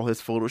do all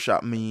his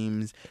Photoshop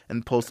memes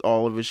and post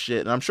all of his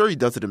shit. And I'm sure he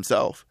does it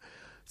himself.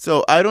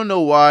 So I don't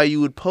know why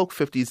you would poke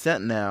 50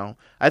 Cent now.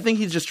 I think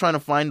he's just trying to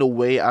find a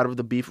way out of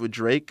the beef with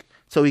Drake.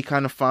 So he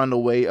kind of found a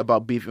way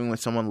about beefing with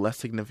someone less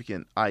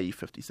significant, i.e.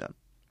 50 Cent.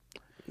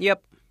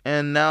 Yep.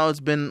 And now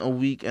it's been a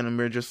week and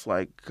we're just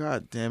like,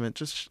 God damn it,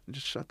 just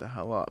shut the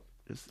hell up.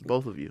 Just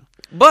both of you.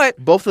 But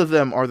Both of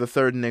them are the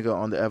third nigga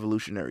on the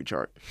evolutionary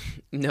chart.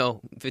 no,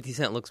 50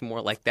 Cent looks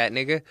more like that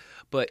nigga.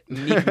 But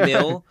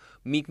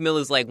Meek Mill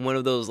is like one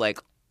of those like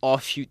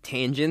offshoot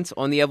tangents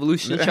on the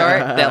evolution chart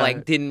that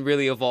like didn't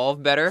really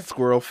evolve better.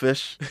 Squirrel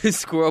fish.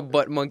 Squirrel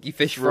butt monkey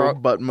fish Squirrel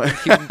frog.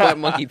 butt Butt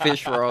monkey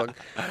fish frog.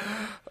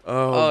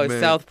 Oh, man.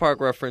 South Park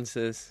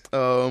references.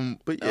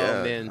 But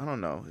yeah, man. I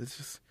don't know.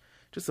 It's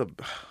just a.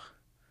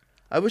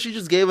 I wish he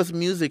just gave us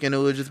music and it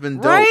would have just been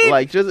dope. Right?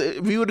 Like, just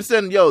if he would have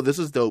said, "Yo, this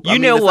is dope." You I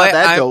mean, know it's what? Not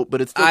that dope,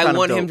 but it's still I kind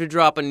want of dope. him to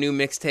drop a new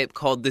mixtape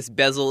called "This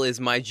Bezel Is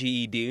My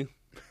GED."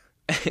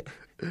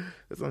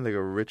 It sounds like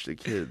a Rich the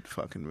Kid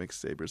fucking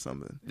mixtape or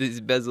something. This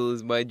bezel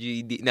is my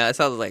GED. No, that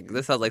sounds like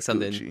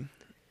something. Gucci.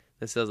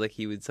 That sounds like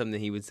something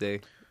he would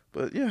say.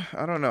 But yeah,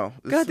 I don't know.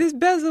 Got this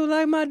bezel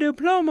like my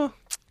diploma.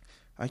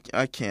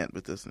 I can't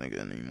with this nigga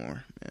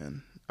anymore,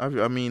 man.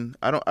 I mean,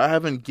 I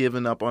haven't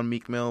given up on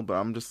Meek Mill, but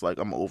I'm just like,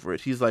 I'm over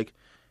it. He's like,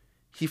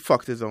 he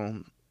fucked his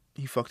own.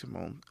 He fucked him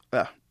own.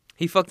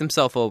 He fucked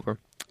himself over.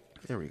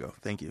 There we go.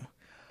 Thank you.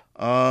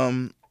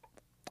 I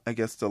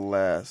guess the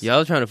last.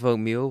 Y'all trying to fuck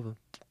me over.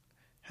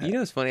 You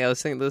know, it's funny. I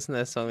was listening to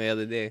that song the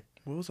other day.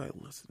 What was I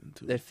listening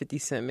to? That 50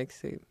 Cent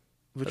mixtape.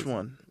 Which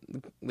one?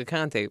 The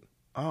Con tape.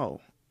 Oh.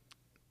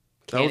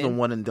 That Cannon? was a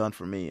one and done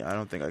for me. I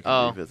don't think I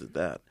can revisit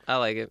that. I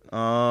like it.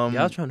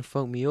 Y'all trying to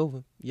fuck me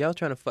over. Y'all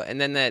trying to fuck.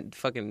 And then that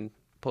fucking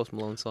Post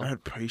Malone song. I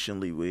heard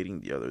Patiently Waiting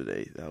the other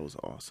day. That was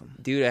awesome.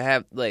 Dude, I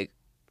have, like,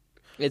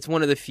 it's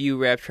one of the few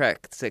rap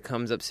tracks that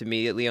comes up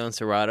immediately on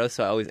Serato,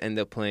 so I always end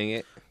up playing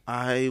it.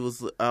 I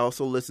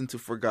also listened to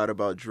Forgot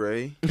About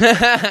Dre.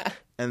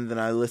 And then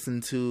I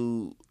listened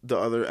to the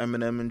other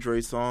Eminem and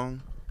Dre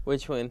song.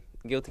 Which one?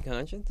 Guilty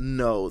Conscience?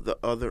 No, the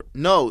other.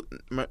 No,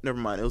 never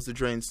mind. It was the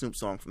Dre and Snoop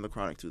song from The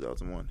Chronic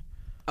 2001.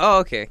 Oh,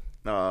 okay.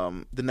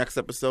 The next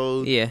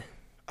episode. Yeah.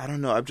 I don't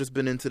know. I've just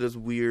been into this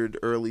weird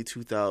early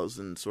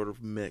 2000s sort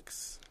of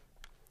mix.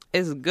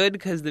 It's good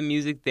because the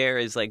music there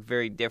is, like,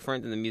 very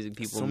different than the music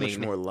people make. So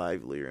much more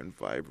livelier and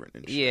vibrant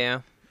and shit.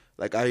 Yeah.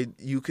 Like,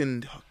 you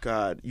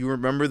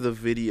remember the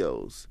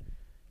videos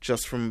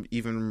just from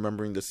even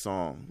remembering the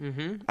song.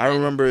 Mm-hmm. I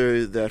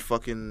remember the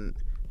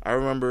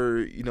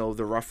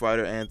Rough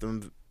Rider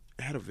anthem.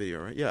 It had a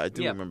video, right? Yeah, I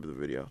do remember the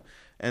video.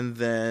 And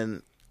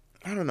then,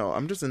 I don't know,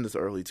 I'm just in this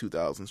early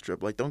 2000s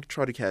trip. Like, don't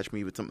try to catch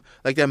me with some,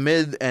 like, that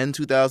mid-end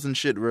 2000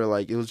 shit where,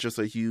 like, it was just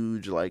a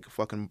huge, like,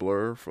 fucking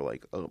blur for,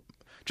 like,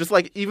 just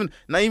like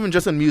not even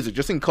just in music,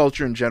 just in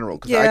culture in general.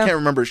 Because I can't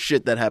remember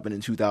shit that happened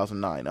in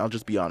 2009. I'll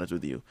just be honest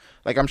with you.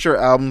 Like, I'm sure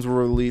albums were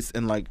released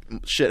and like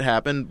shit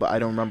happened, but I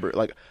don't remember.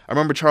 Like, I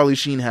remember Charlie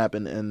Sheen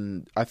happened,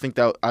 and I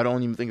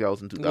don't even think that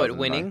was in 2009. What,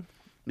 Winning?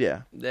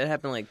 Yeah, that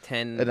happened like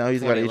 10. And now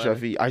he's got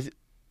 2011.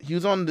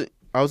 HIV.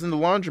 I was in the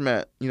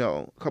laundromat,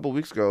 a couple of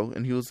weeks ago,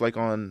 and he was like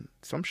on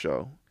some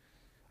show.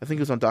 I think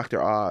he was on Dr.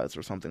 Oz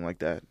or something like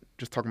that,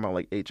 just talking about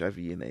like HIV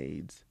and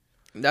AIDS.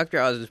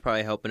 Dr. Oz was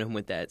probably helping him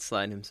with that,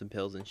 sliding him some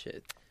pills and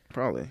shit.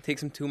 Probably. Take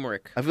some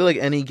turmeric. I feel like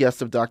any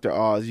guest of Dr.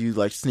 Oz, you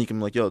like sneak him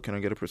like, yo, can I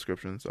get a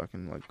prescription so I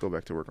can like go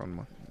back to work on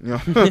my,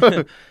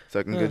 so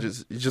I can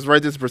just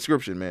write this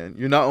prescription, man.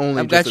 You're not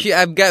only I've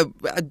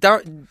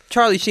got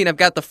Charlie Sheen. I've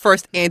got the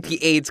first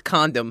anti-AIDS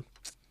condom.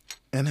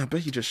 And I bet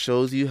he just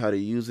shows you how to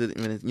use it.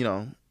 I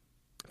mean,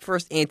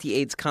 first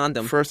anti-AIDS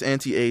condom. First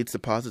anti-AIDS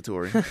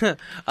suppository.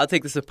 I'll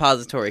take the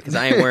suppository because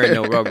I ain't wearing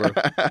no rubber.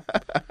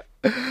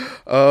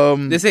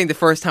 This ain't the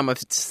first time I've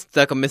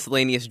stuck a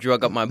miscellaneous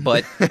drug up my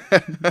butt.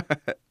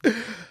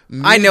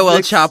 I know El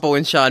Chapo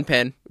and Sean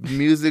Penn.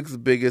 Music's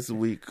biggest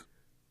week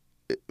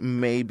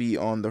may be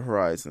on the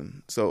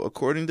horizon. So,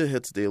 according to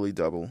Hits Daily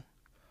Double,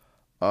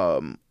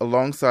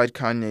 alongside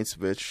Kanye's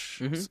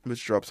Bitch,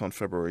 which drops on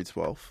February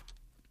 12th,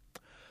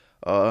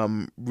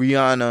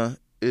 Rihanna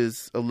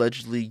is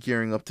allegedly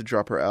gearing up to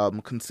drop her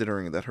album,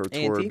 considering that her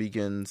tour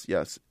begins,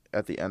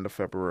 at the end of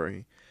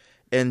February.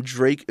 And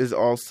Drake is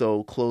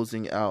also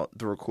closing out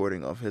the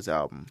recording of his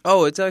album.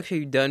 Oh, it's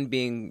actually done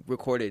being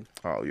recorded.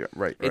 Oh, yeah,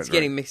 right. It's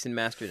getting mixed and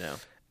mastered now.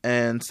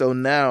 And so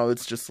now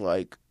it's just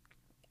like,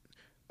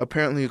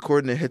 apparently,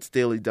 according to Hits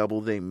Daily Double,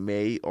 they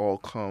may all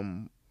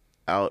come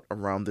out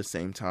around the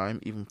same time,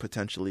 even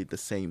potentially the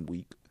same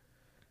week.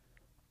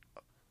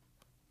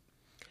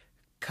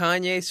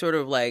 Kanye sort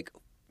of like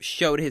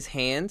showed his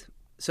hand,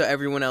 so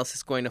everyone else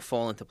is going to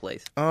fall into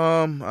place.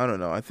 I don't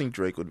know. I think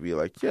Drake would be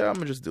like, yeah, I'm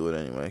going to just do it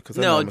anyway.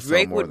 No,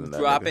 Drake would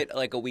drop it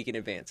like a week in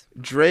advance.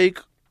 Drake,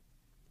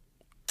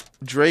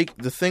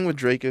 the thing with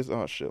Drake is,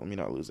 oh shit, let me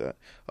not lose that.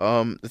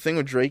 The thing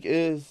with Drake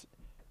is,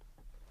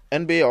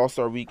 NBA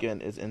All-Star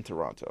Weekend is in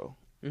Toronto.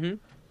 Mm-hmm.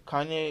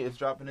 Kanye is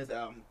dropping his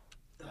album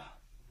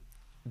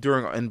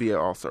during NBA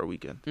All-Star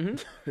Weekend.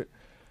 Mm-hmm.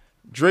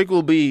 Drake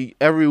will be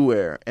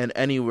everywhere and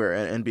anywhere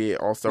at NBA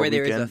All-Star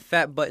Weekend. Where there is a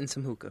fat butt and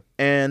some hookah.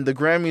 And the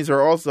Grammys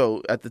are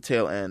also at the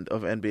tail end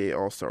of NBA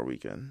All-Star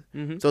Weekend.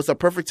 Mm-hmm. So it's a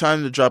perfect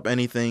time to drop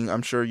anything.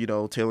 I'm sure,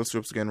 Taylor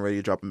Swift's getting ready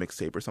to drop a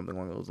mixtape or something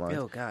along those lines.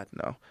 Oh, God.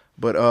 No.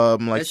 But,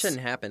 that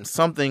shouldn't happen.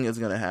 Something is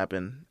going to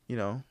happen,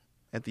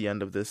 at the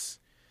end of this.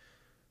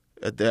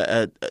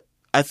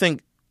 I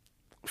think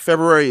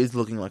February is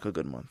looking like a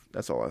good month.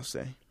 That's all I'll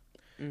say.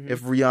 Mm-hmm.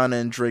 If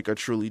Rihanna and Drake are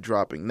truly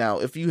dropping. Now,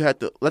 if you had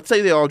to, let's say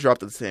they all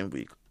dropped the same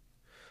week.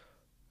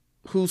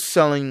 Who's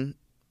selling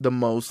the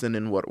most and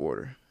in what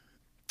order?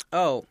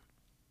 Oh,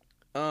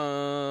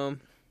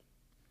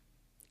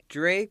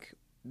 Drake,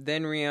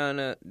 then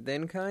Rihanna,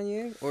 then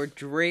Kanye? Or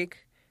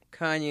Drake,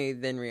 Kanye,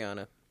 then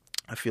Rihanna?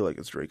 I feel like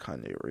it's Drake,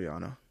 Kanye, or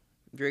Rihanna.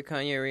 Drake,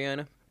 Kanye,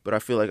 Rihanna? But I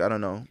feel like, I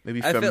don't know,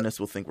 maybe feminists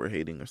will think we're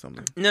hating or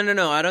something.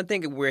 No, I don't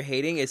think we're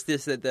hating. It's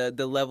just that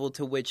the level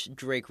to which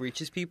Drake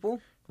reaches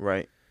people.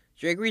 Right.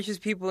 Drake reaches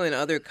people in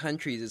other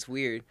countries. It's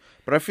weird.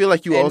 But I feel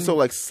like you also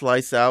like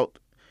slice out.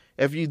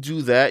 If you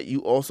do that, you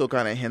also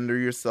kind of hinder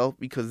yourself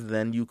because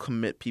then you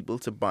commit people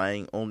to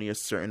buying only a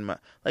certain amount.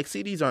 Like,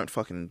 CDs aren't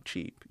fucking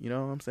cheap. You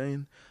know what I'm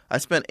saying? I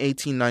spent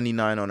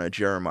 $18.99 on a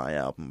Jeremiah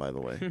album, by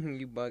the way.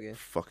 You bugging.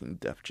 Fucking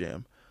Def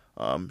Jam.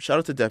 Shout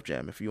out to Def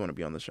Jam if you want to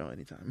be on the show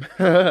anytime.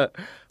 But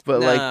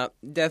like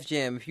Def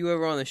Jam, if you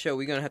ever on the show,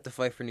 we're gonna have to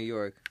fight for New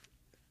York.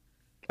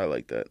 I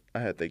like that. I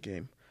had that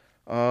game.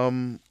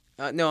 No,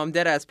 I'm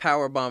dead ass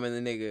power bombing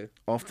the nigga.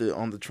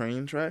 On the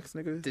train tracks,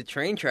 nigga. The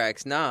train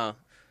tracks, nah.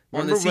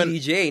 Remember on the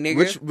CDJ,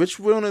 nigga. Which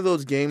one of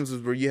those games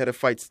was where you had to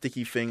fight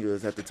sticky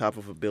fingers at the top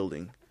of a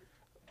building?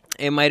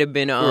 It might have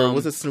been Or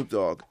was it Snoop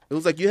Dogg? It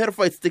was like you had to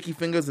fight sticky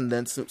fingers, and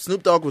then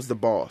Snoop Dogg was the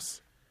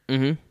boss.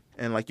 Mm-hmm.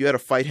 And like you had to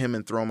fight him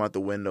and throw him out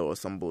the window or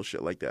some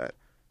bullshit like that.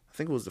 I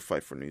think it was the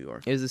Fight for New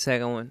York. It was the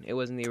second one. It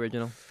wasn't the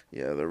original.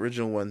 Yeah, the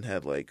original one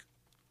had like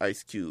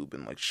Ice Cube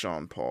and like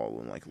Sean Paul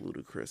and like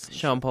Ludacris. And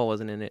Sean Paul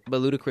wasn't in it,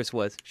 but Ludacris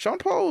was. Sean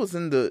Paul was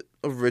in the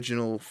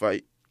original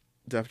Fight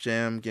Def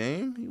Jam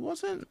game. He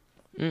wasn't.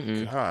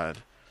 God,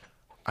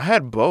 I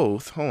had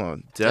both. Hold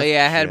on. I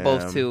had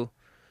both too.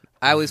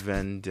 I was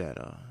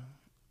Vendetta.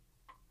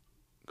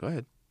 Go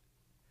ahead.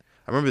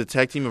 I remember the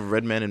tag team of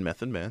Redman and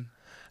Method Man.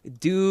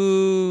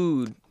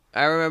 Dude,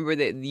 I remember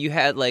that you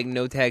had like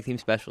no tag team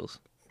specials.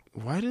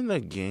 Why didn't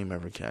that game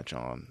ever catch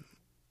on?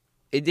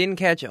 It didn't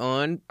catch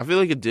on. I feel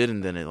like it did,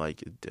 and then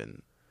it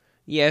didn't.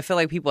 Yeah, I feel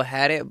like people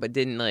had it, but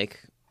didn't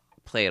like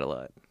play it a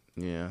lot.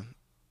 Yeah,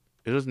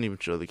 it doesn't even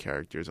show the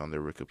characters on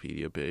their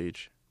Wikipedia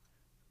page.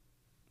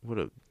 What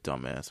a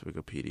dumbass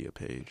Wikipedia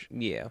page.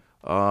 Yeah.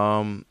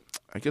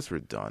 I guess we're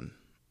done.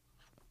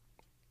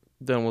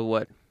 Done with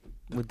what?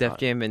 With Def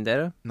Jam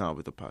Vendetta? No,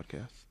 with the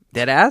podcast.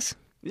 Dead ass?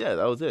 Yeah,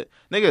 that was it.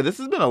 Nigga, this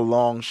has been a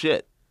long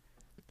shit.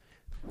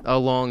 A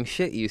long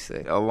shit, you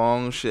say? A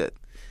long shit.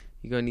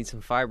 You're gonna need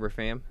some fiber,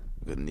 fam.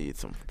 Gonna need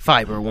some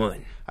Fiber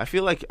One. I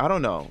feel like, I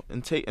don't know,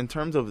 in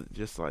terms of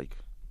just like,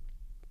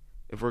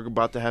 if we're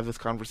about to have this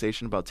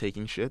conversation about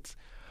taking shits.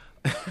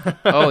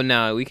 Oh,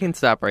 no, we can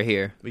stop right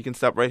here. We can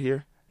stop right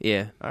here?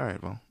 Yeah. All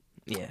right, well.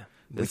 Yeah.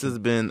 This has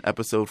been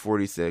episode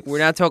 46. We're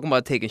not talking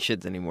about taking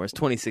shits anymore. It's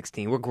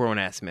 2016. We're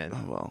grown-ass men.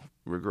 Oh, well,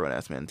 we're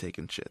grown-ass men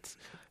taking shits.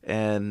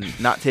 And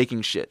not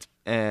taking shit.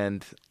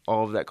 And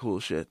all of that cool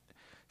shit.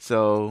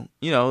 So,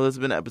 this has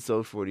been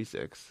episode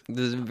 46. This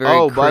is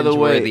very by the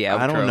way, outro.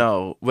 I don't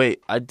know.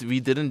 Wait, I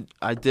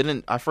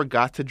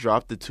forgot to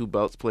drop the Two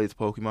Belts Plays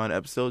Pokemon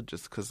episode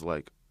just because,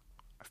 like,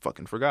 I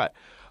fucking forgot.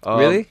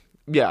 Really?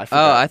 Yeah, I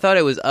forgot. Oh, I thought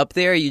it was up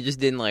there. You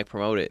just didn't, like,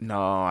 promote it.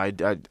 No, I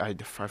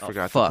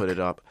forgot to put it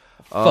up.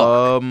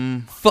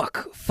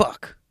 Fuck.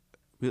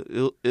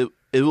 It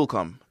will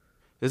come.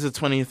 This is the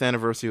 20th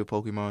anniversary of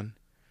Pokemon.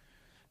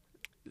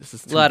 This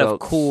is a lot of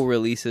cool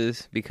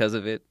releases because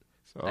of it,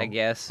 so, I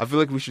guess. I feel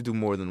like we should do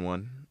more than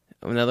one.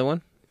 Another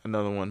one?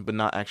 Another one, but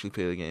not actually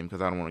play the game because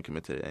I don't want to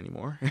commit to it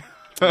anymore. You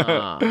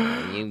bitch.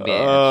 You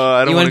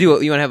want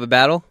to have a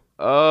battle?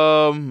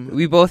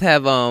 We both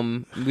have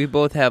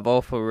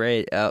Alpha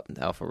Red,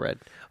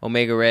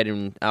 Omega Red,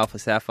 and Alpha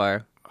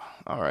Sapphire.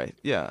 All right,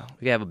 yeah.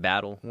 We can have a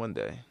battle one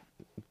day.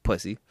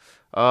 Pussy.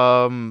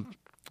 Yeah.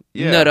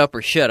 Nut up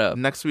or shut up.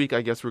 Next week,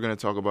 I guess we're gonna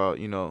talk about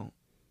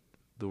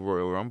the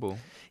Royal Rumble.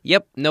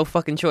 Yep, no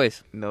fucking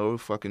choice. No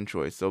fucking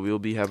choice. So we'll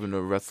be having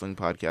a wrestling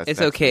podcast.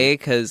 It's okay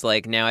because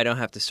like now I don't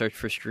have to search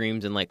for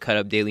streams and like cut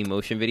up Daily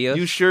Motion videos.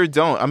 You sure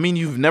don't. I mean,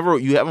 you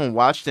haven't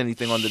watched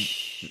anything on the.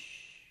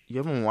 You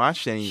haven't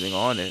watched anything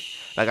on it.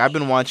 Like, I've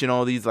been watching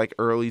all these, like,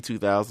 early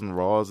 2000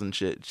 Raws and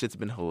shit. Shit's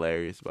been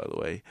hilarious, by the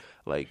way.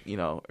 Like,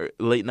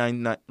 late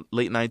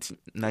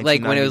 1999.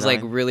 Like, when it was, like,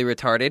 really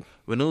retarded?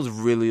 When it was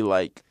really,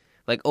 like...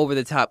 Like,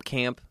 over-the-top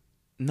camp?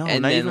 No,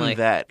 not even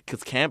that.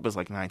 Because camp is,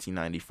 like,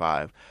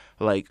 1995.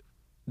 Like,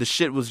 the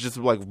shit was just,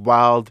 like,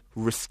 wild,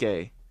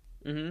 risque.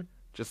 Mm-hmm.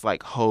 Just,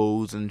 like,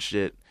 hoes and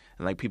shit.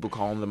 And, like, people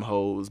calling them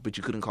hoes, but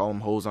you couldn't call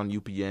them hoes on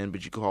UPN,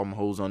 but you could call them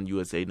hoes on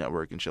USA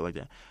Network and shit like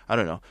that. I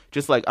don't know.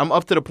 Just, like, I'm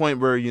up to the point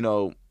where,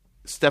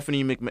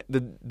 Stephanie McMahon,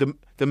 the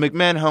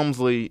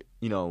McMahon-Helmsley,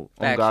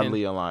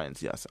 ungodly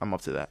alliance. Yes, I'm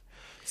up to that.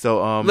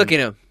 So, look at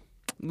him.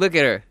 Look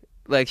at her.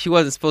 Like, she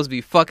wasn't supposed to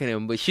be fucking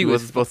him, but she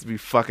was supposed to be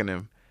fucking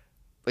him.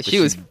 But she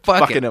was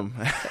fucking him.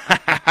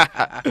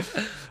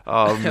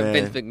 Oh, man.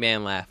 Vince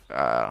McMahon laugh.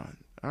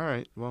 All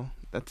right. Well,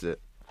 that's it.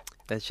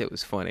 That shit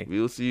was funny.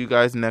 We will see you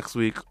guys next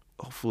week.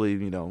 Hopefully,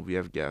 we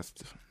have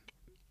guests.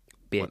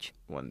 Bitch.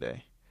 One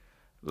day.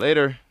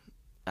 Later.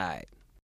 All right.